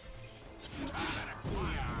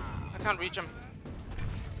 I can't reach him.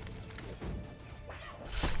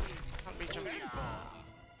 Can't reach him.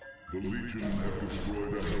 The Legion have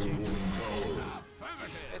destroyed the Hellborn Tower.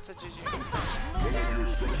 It's a GG. One of your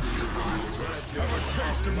structures is under attack. Have a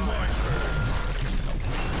taste of mine.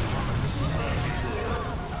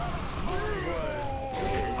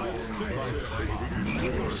 I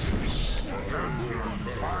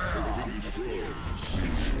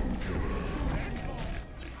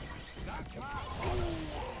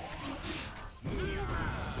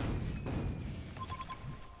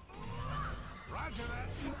Roger that.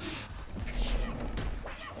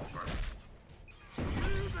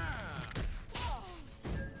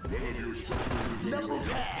 One of your structures is under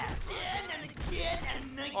attack. Again and again and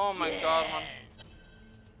again. Oh my god, man.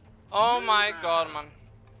 Oh my god, man.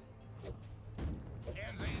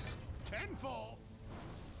 Pansies, tenfold.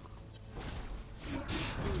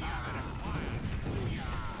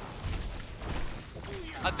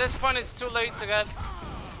 At this point, it's too late to get.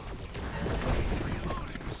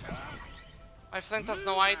 My Flint has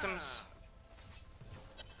no items.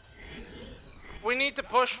 We need to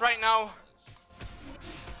push right now.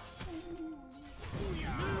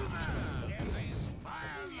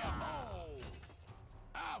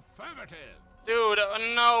 Affirmative. Dude,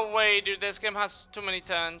 no way, dude. This game has too many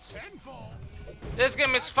turns. Tenfold. This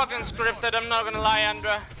game is fucking scripted, I'm not gonna lie,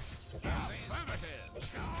 Andra. Affirmative.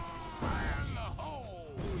 Fire in the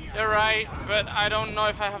hole. You're right, but I don't know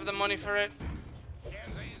if I have the money for it.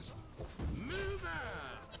 Pansies, move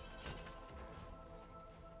out.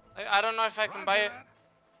 I don't know if I can buy it.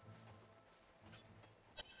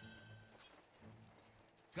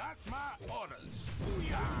 Got my orders.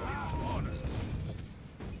 Got my orders.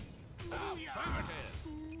 Affirmative.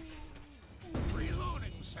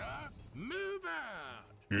 Reloading, sir. Move out.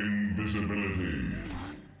 Invisibility.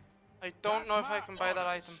 I don't know if I can buy that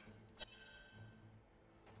item.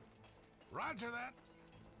 Roger that.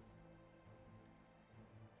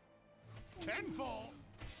 10 full.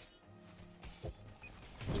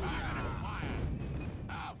 Target acquired.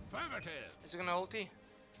 Affirmative. Is it gonna ulti?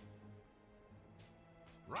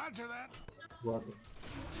 Roger that. What?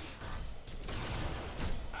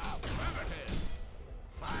 Affirmative.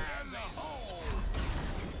 Fire in the hole.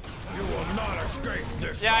 You will not escape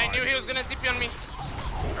this Yeah, I time. knew he was gonna TP on me.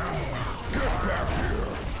 Get back here.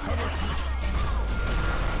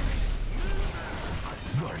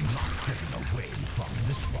 You're not getting away from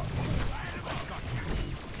this one.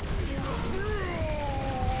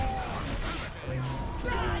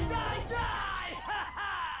 Die, die, die! Ha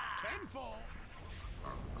ha! 10 full.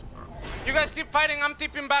 You guys keep fighting, I'm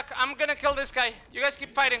TPing back. I'm gonna kill this guy. You guys keep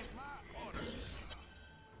fighting.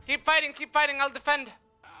 Keep fighting, I'll defend.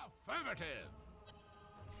 Affirmative.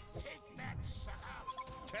 Take that, sucker.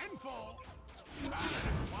 10 full. Target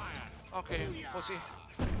acquired. Okay, pussy.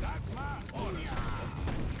 Got my order.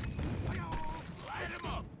 Light him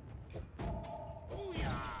up.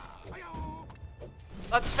 Booyah.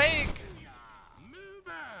 That's fake. Move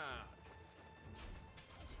out.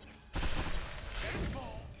 10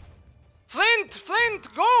 full. Flint,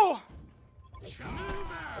 go.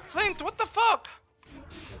 Move out. Flint, what the fuck?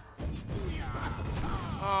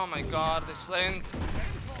 Oh my god, this Flint. 10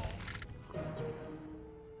 full.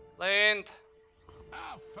 Flint.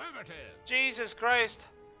 Affirmative. Jesus Christ.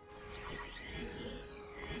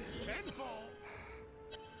 10 full.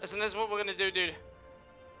 Listen, this is what we're gonna do, dude.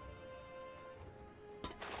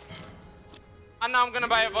 And now I'm gonna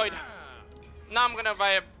buy a void. Now I'm gonna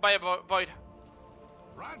buy a void.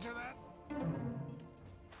 Roger that.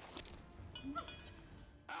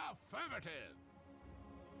 Affirmative.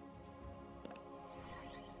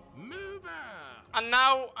 Move out. And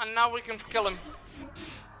now we can kill him.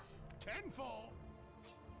 10 full.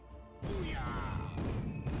 Booyah.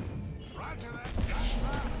 Roger that. Got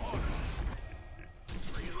my orders.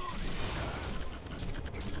 Reloading.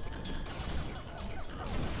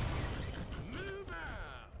 Move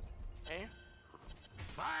out. Okay.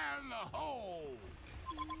 Fire in the hole.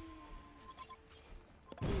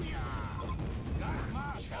 Booyah. Got my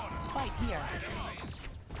orders. Fight here.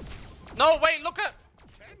 No, wait, look at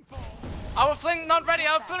 10 full. our Flint not ready.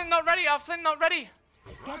 Our Flint not ready. Our Flint not ready.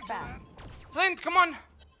 Get back. Flint, come on.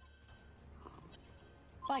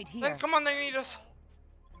 Fight here. Flint, come on. They need us.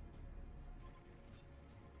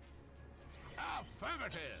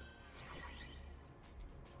 Affirmative.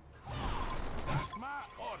 Got my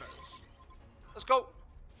orders. Let's go.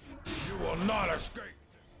 You will not escape.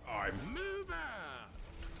 I'm Move out.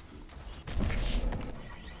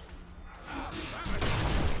 Affirmative.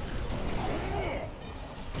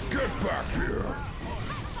 Get back here.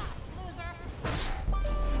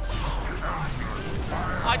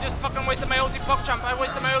 I just fucking wasted my ulti pok jump. I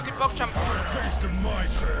wasted my ulti pok jump. Taste of my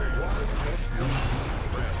pain.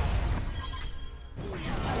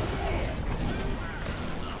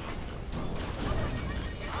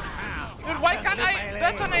 Dude, why can't I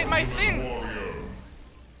detonate my thing?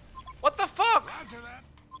 What the fuck? Roger that.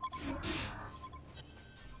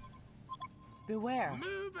 Beware.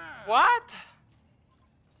 Move out. What?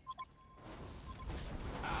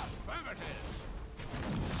 Affirmative.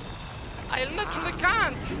 I literally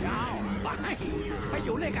can't.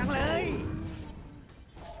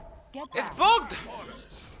 Get It's back. bugged. Orders.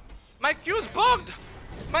 My Q's bugged.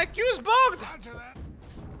 My Q's bugged. Roger that.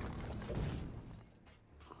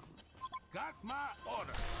 Got my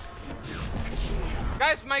orders.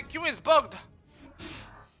 Guys, my Q is bugged.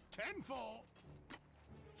 10 full.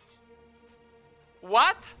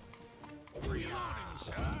 What? Reloading,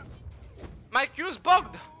 sir. My Q's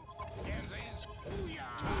bugged. Kansas.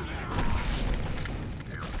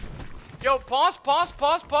 Yo, pause. Roger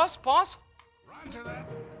that.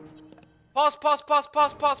 Pause.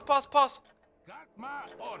 Got my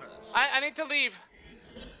orders. I need to leave.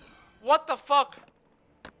 What the fuck?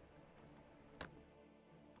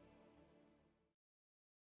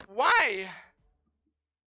 Why?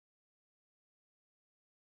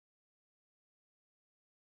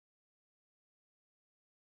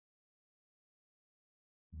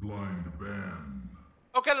 Blind ban.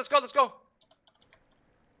 Okay, let's go.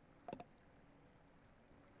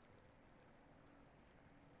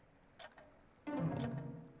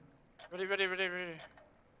 Ready.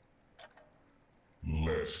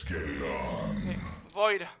 Let's get it on. Okay,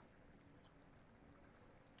 void.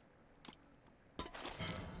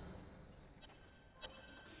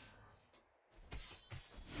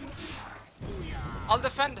 I'll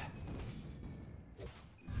defend.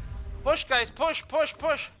 Push, guys, push, push,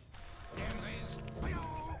 push.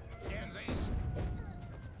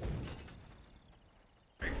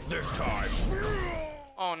 This time.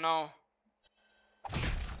 Oh no.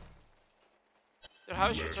 Dude, how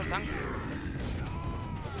is she so tanky?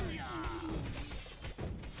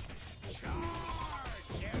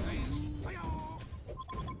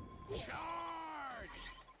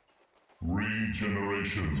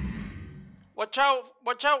 Regeneration. Watch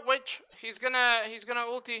out, witch. He's gonna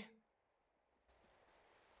ulti.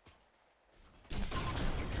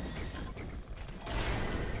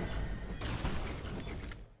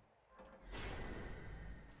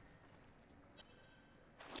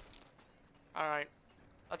 Alright.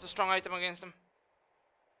 That's a strong item against him.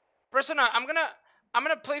 Prisoner, I'm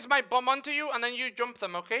gonna place my bomb onto you and then you jump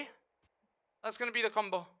them, okay? That's gonna be the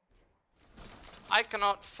combo. I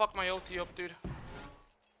cannot fuck my ulti up, dude.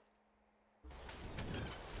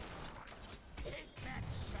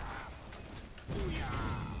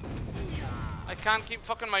 I can't keep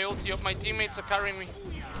fucking my ulti up. My teammates are carrying me.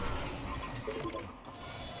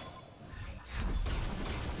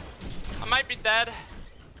 I might be dead.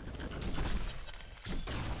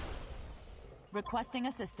 Requesting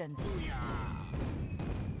assistance.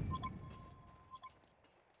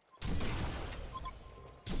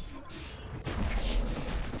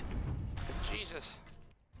 Jesus.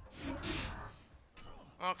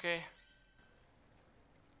 Okay.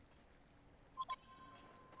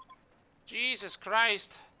 Jesus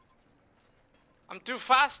Christ. I'm too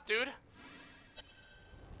fast, dude.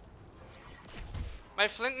 My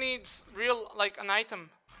flint needs real, like, an item.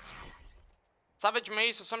 Savage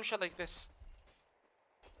mace or some shit like this.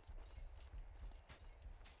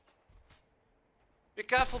 Be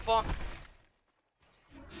careful, bot.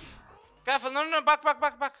 Careful, no, back.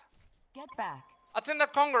 Get back. I think they're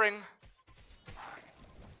conquering.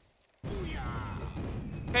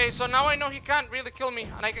 Okay, so now I know he can't really kill me,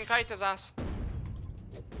 and I can kite his ass.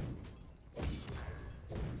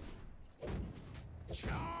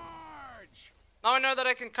 Charge! Now I know that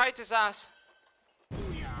I can kite his ass.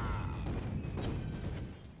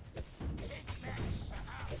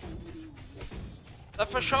 They're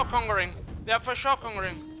for sure conquering. They're for sure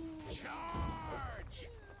conquering. Charge!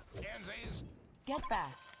 Kansas! Get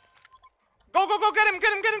back. Go, get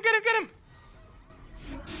him!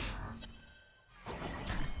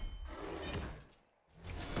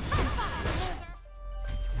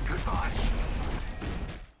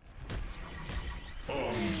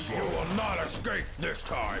 You will not escape this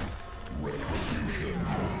time. Retribution.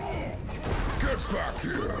 Get back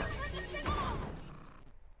here.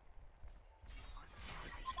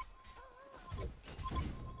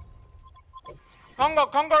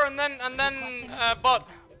 Congo, and then bot.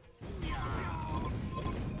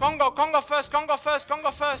 Congo first. Charge!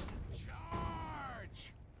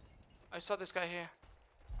 I saw this guy here.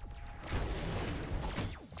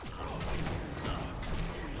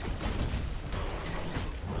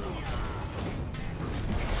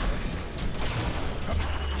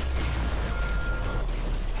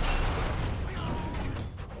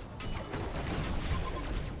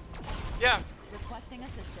 Yeah. Requesting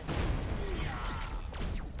assistance.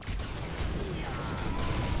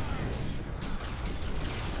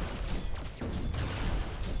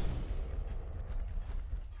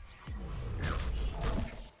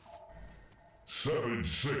 Savage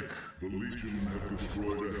sick. The Legion have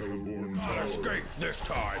destroyed a Hellborn Not tower. escape this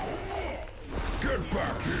time. Get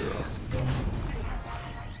back here.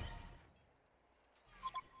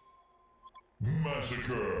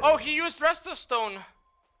 Massacre. Oh, he used Resto Stone.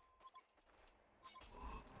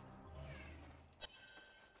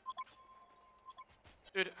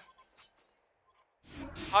 Dude.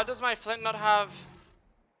 How does my flint not have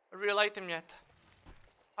a real item yet?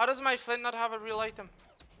 How does my flint not have a real item?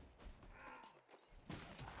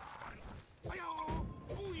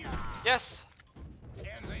 Yes.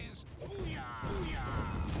 Kansas!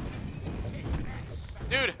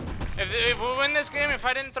 Dude, if we win this game, if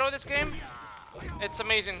I didn't throw this game, it's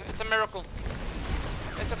amazing. It's a miracle.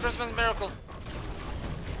 It's a Christmas miracle.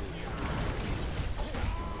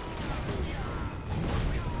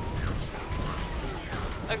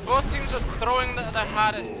 Like, both teams are throwing the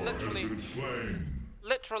hardest, literally. Has been slain.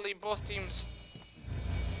 Literally, both teams.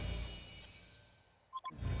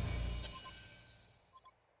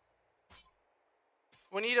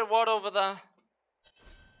 We need a ward over there.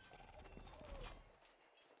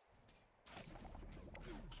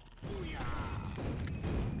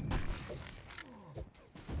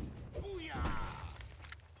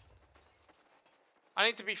 I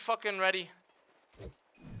need to be fucking ready.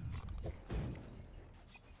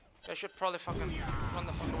 I should probably fucking run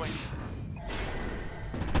the fuck away.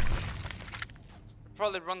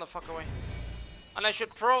 probably run the fuck away. And I should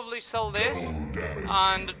probably sell this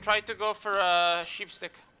and try to go for a sheep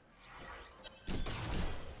stick.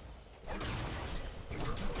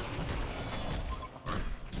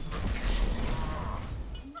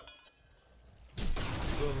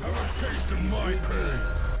 Have a taste of my pain.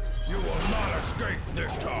 You will not escape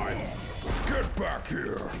this time. Get back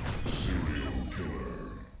here. Serial killer.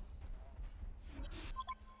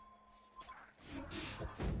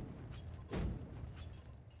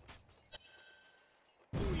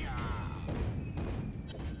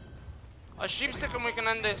 A sheep stick and we can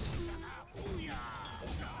end this.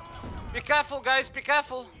 Be careful, guys, be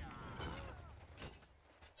careful.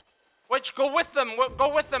 Wait, go with them,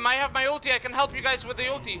 go with them. I have my ulti, I can help you guys with the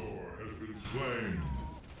ulti. Has been slain.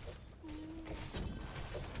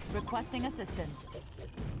 Requesting assistance.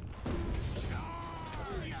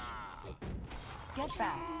 Get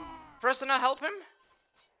back. Prisoner, help him?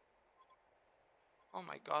 Oh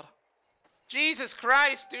my god. Jesus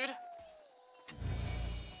Christ, dude.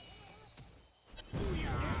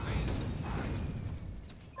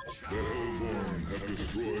 The Hellborn have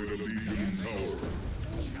destroyed a Legion tower.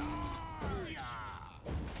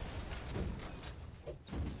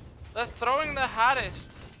 They're throwing the hardest.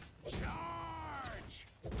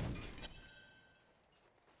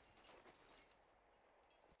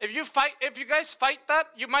 If you guys fight that,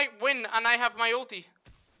 you might win, and I have my ulti.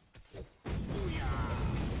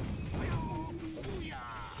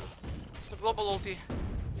 The global ulti.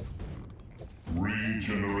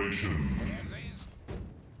 Regeneration.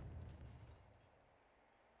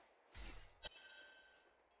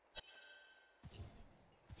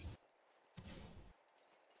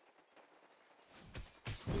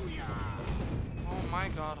 Oh my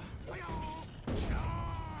god.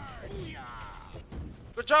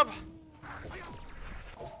 Good job.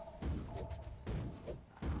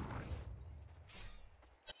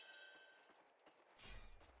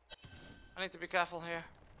 I need to be careful here.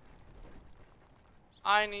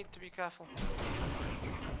 I need to be careful.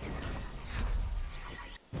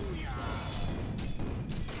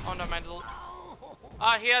 Oh no, my little.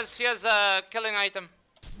 Ah, he has a killing item.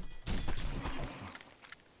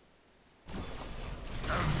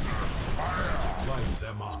 Light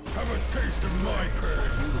them up. Have a taste of my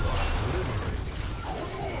pain.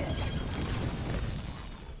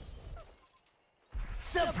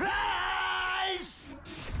 Surprise!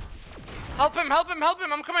 Help him, help him, help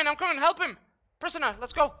him. I'm coming, help him. Prisoner,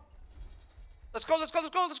 let's go. Let's go, let's go,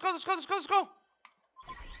 let's go, let's go, let's go, let's go, let's go.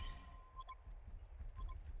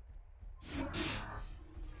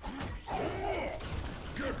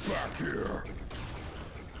 Get back here.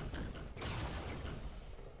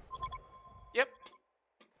 Yep.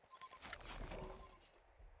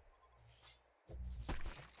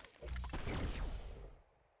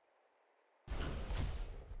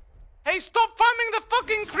 Hey, stop farming the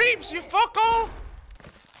fucking creeps, you fucko!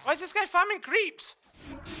 Why is this guy farming creeps?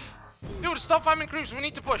 Dude, stop farming creeps, we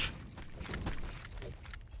need to push.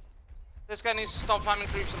 This guy needs to stop farming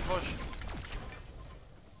creeps and push.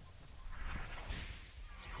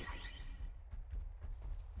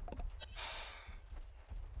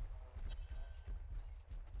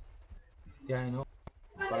 Yeah, I know.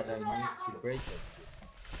 But I need to break it.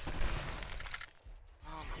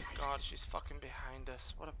 Oh my god, she's fucking behind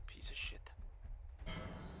us. What a piece of shit.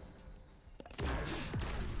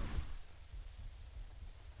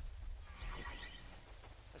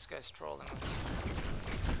 This guy's trolling us.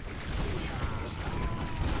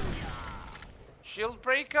 Shield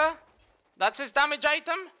breaker? That's his damage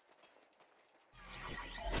item?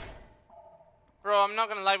 Bro, I'm not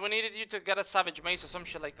gonna lie, we needed you to get a savage mace or some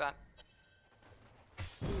shit like that.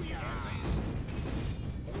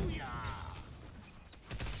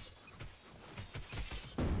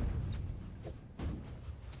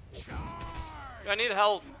 I need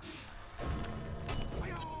help.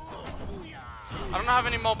 I don't have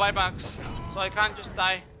any more buybacks, so I can't just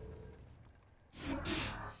die.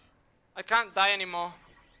 I can't die anymore.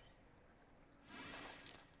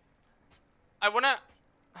 I wanna...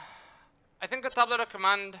 I think a tablet of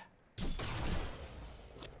command...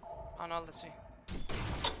 Oh no, let's see.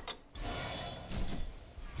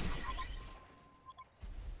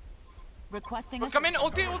 Requesting We're coming,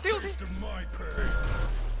 ulti, ulti, ulti! Taste of my pain.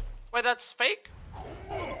 Wait, that's fake?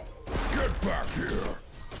 Get back here.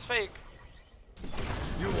 It's fake.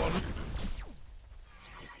 You will.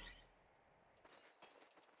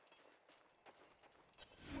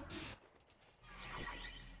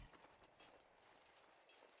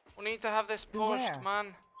 We need to have this pushed, Beware.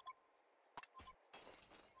 man.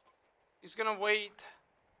 He's gonna wait.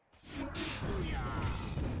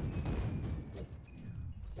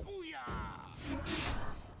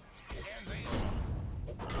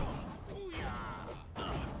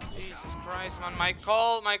 on.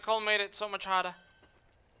 My call made it so much harder.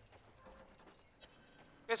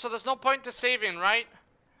 Okay, so there's no point to saving, right?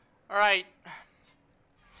 Alright.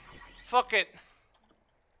 Fuck it.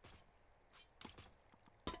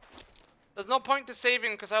 There's no point to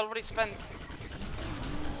saving because I already spent.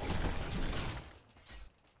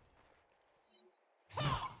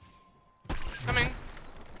 Coming.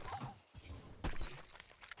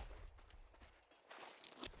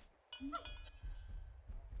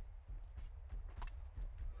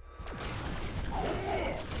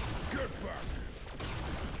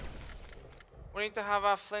 We need to have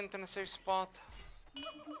our flint in a safe spot.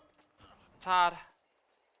 It's hard.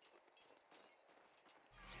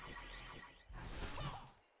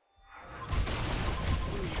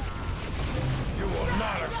 You will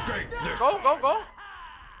not escape this. Go, go, go!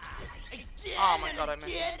 Again Oh my god, I and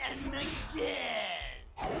missed. again and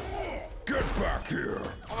again. Get back here.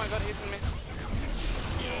 Oh my god, hit and miss.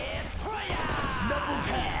 Yeah, fire! Double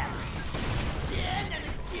tap. Again and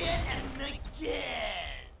again and again.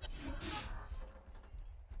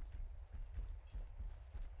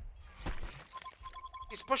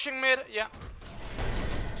 He's pushing mid, yeah.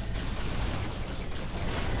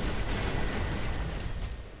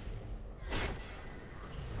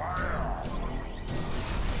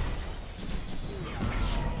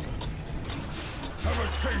 Have a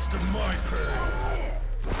taste of my pain.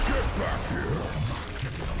 Get back here.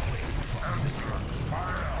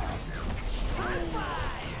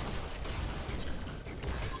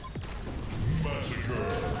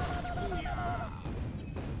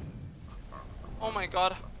 Oh my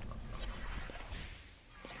god.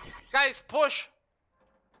 Guys, push!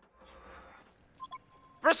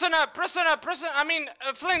 Prisoner, I mean,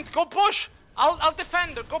 Flint, go push! I'll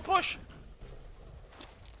defend, go push!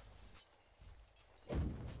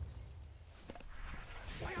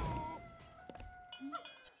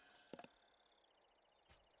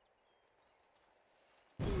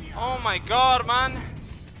 Oh my god, man!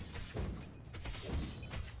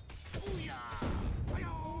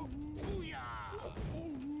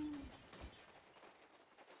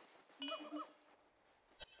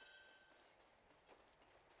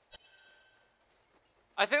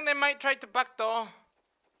 I think they might try to backdoor.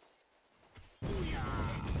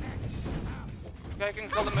 Okay, I can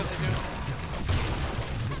kill them if they do.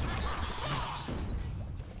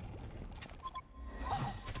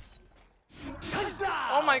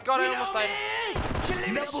 Oh my god, I almost died.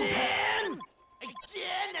 Double tap.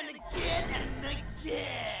 Again and again and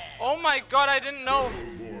again. Oh my god, I didn't know.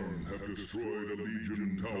 Hellborn have destroyed a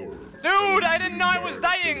Legion tower. Dude, I didn't know I was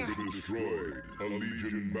dying. Has been destroyed. A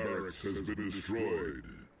Legion barracks has been destroyed.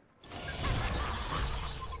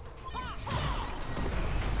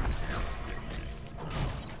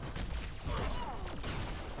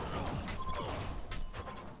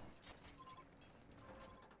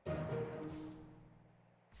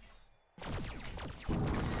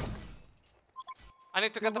 I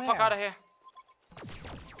need to get the fuck out of here.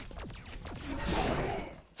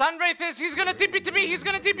 Sunwraith is, he's gonna TP to me, he's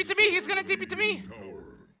gonna TP to me, he's gonna TP to me. Tower.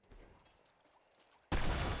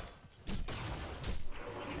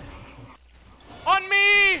 On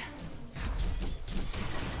me!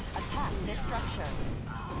 Attack this structure.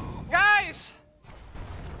 Guys!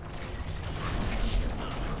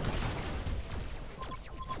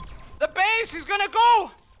 The base is gonna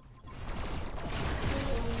go!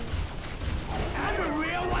 And the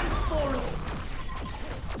real one follow.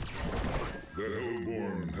 The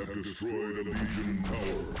Hellborn have destroyed a Legion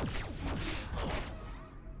tower.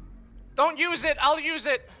 Don't use it, I'll use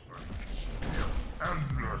it.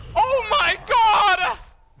 Oh my god!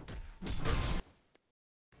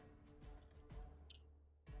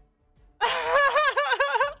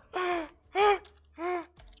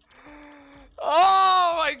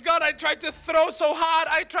 Oh my god, I tried to throw so hard.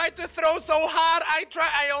 I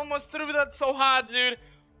almost threw that so hard, dude.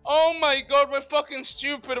 Oh my god, we're fucking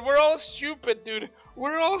stupid. We're all stupid, dude.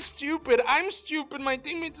 We're all stupid. I'm stupid, my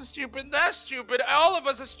teammates are stupid, they're stupid, all of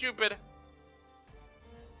us are stupid.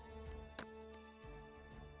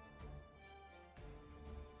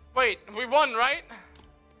 Wait, we won, right?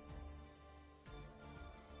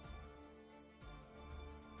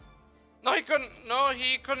 No, he couldn't. No,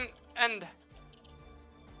 he couldn't end.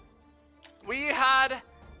 We had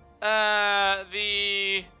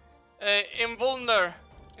the invulner.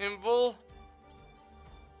 Dude,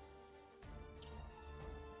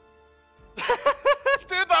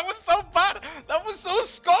 that was so bad. That was so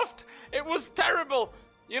scuffed. It was terrible.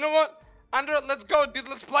 You know what? Andrew, let's go, dude.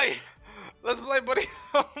 Let's play. Let's play, buddy.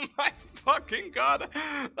 Oh my fucking god.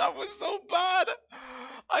 That was so bad.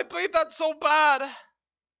 I played that so bad.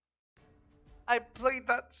 I played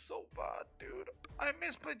that so bad, dude. I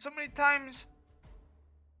misplayed so many times.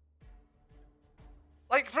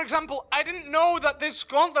 Like, for example, I didn't know that this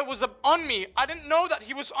gauntlet was on me. I didn't know that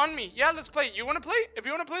he was on me. Yeah, let's play. You want to play? If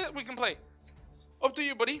you want to play it, we can play. Up to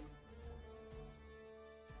you, buddy.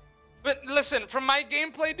 But listen, from my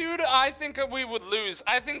gameplay, dude, I think we would lose.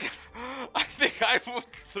 I think I would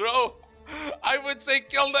throw. I would say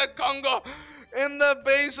kill that Congo in the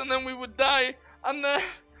base, and then we would die. And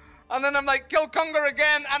then I'm like, kill Congo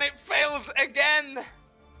again, and it fails again.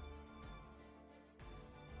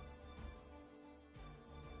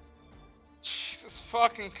 Jesus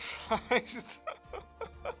fucking Christ.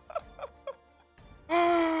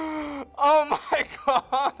 Oh my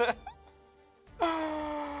god.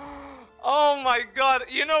 Oh my god.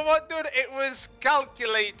 You know what, dude? It was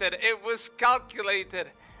calculated. It was calculated.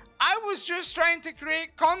 I was just trying to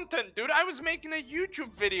create content, dude. I was making a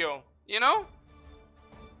YouTube video, you know?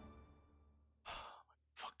 Oh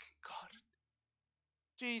my fucking god.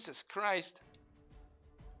 Jesus Christ.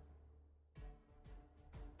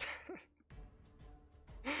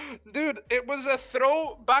 Dude, it was a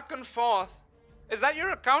throw back and forth. Is that your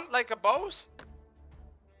account, like a boss?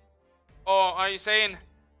 Oh, are you saying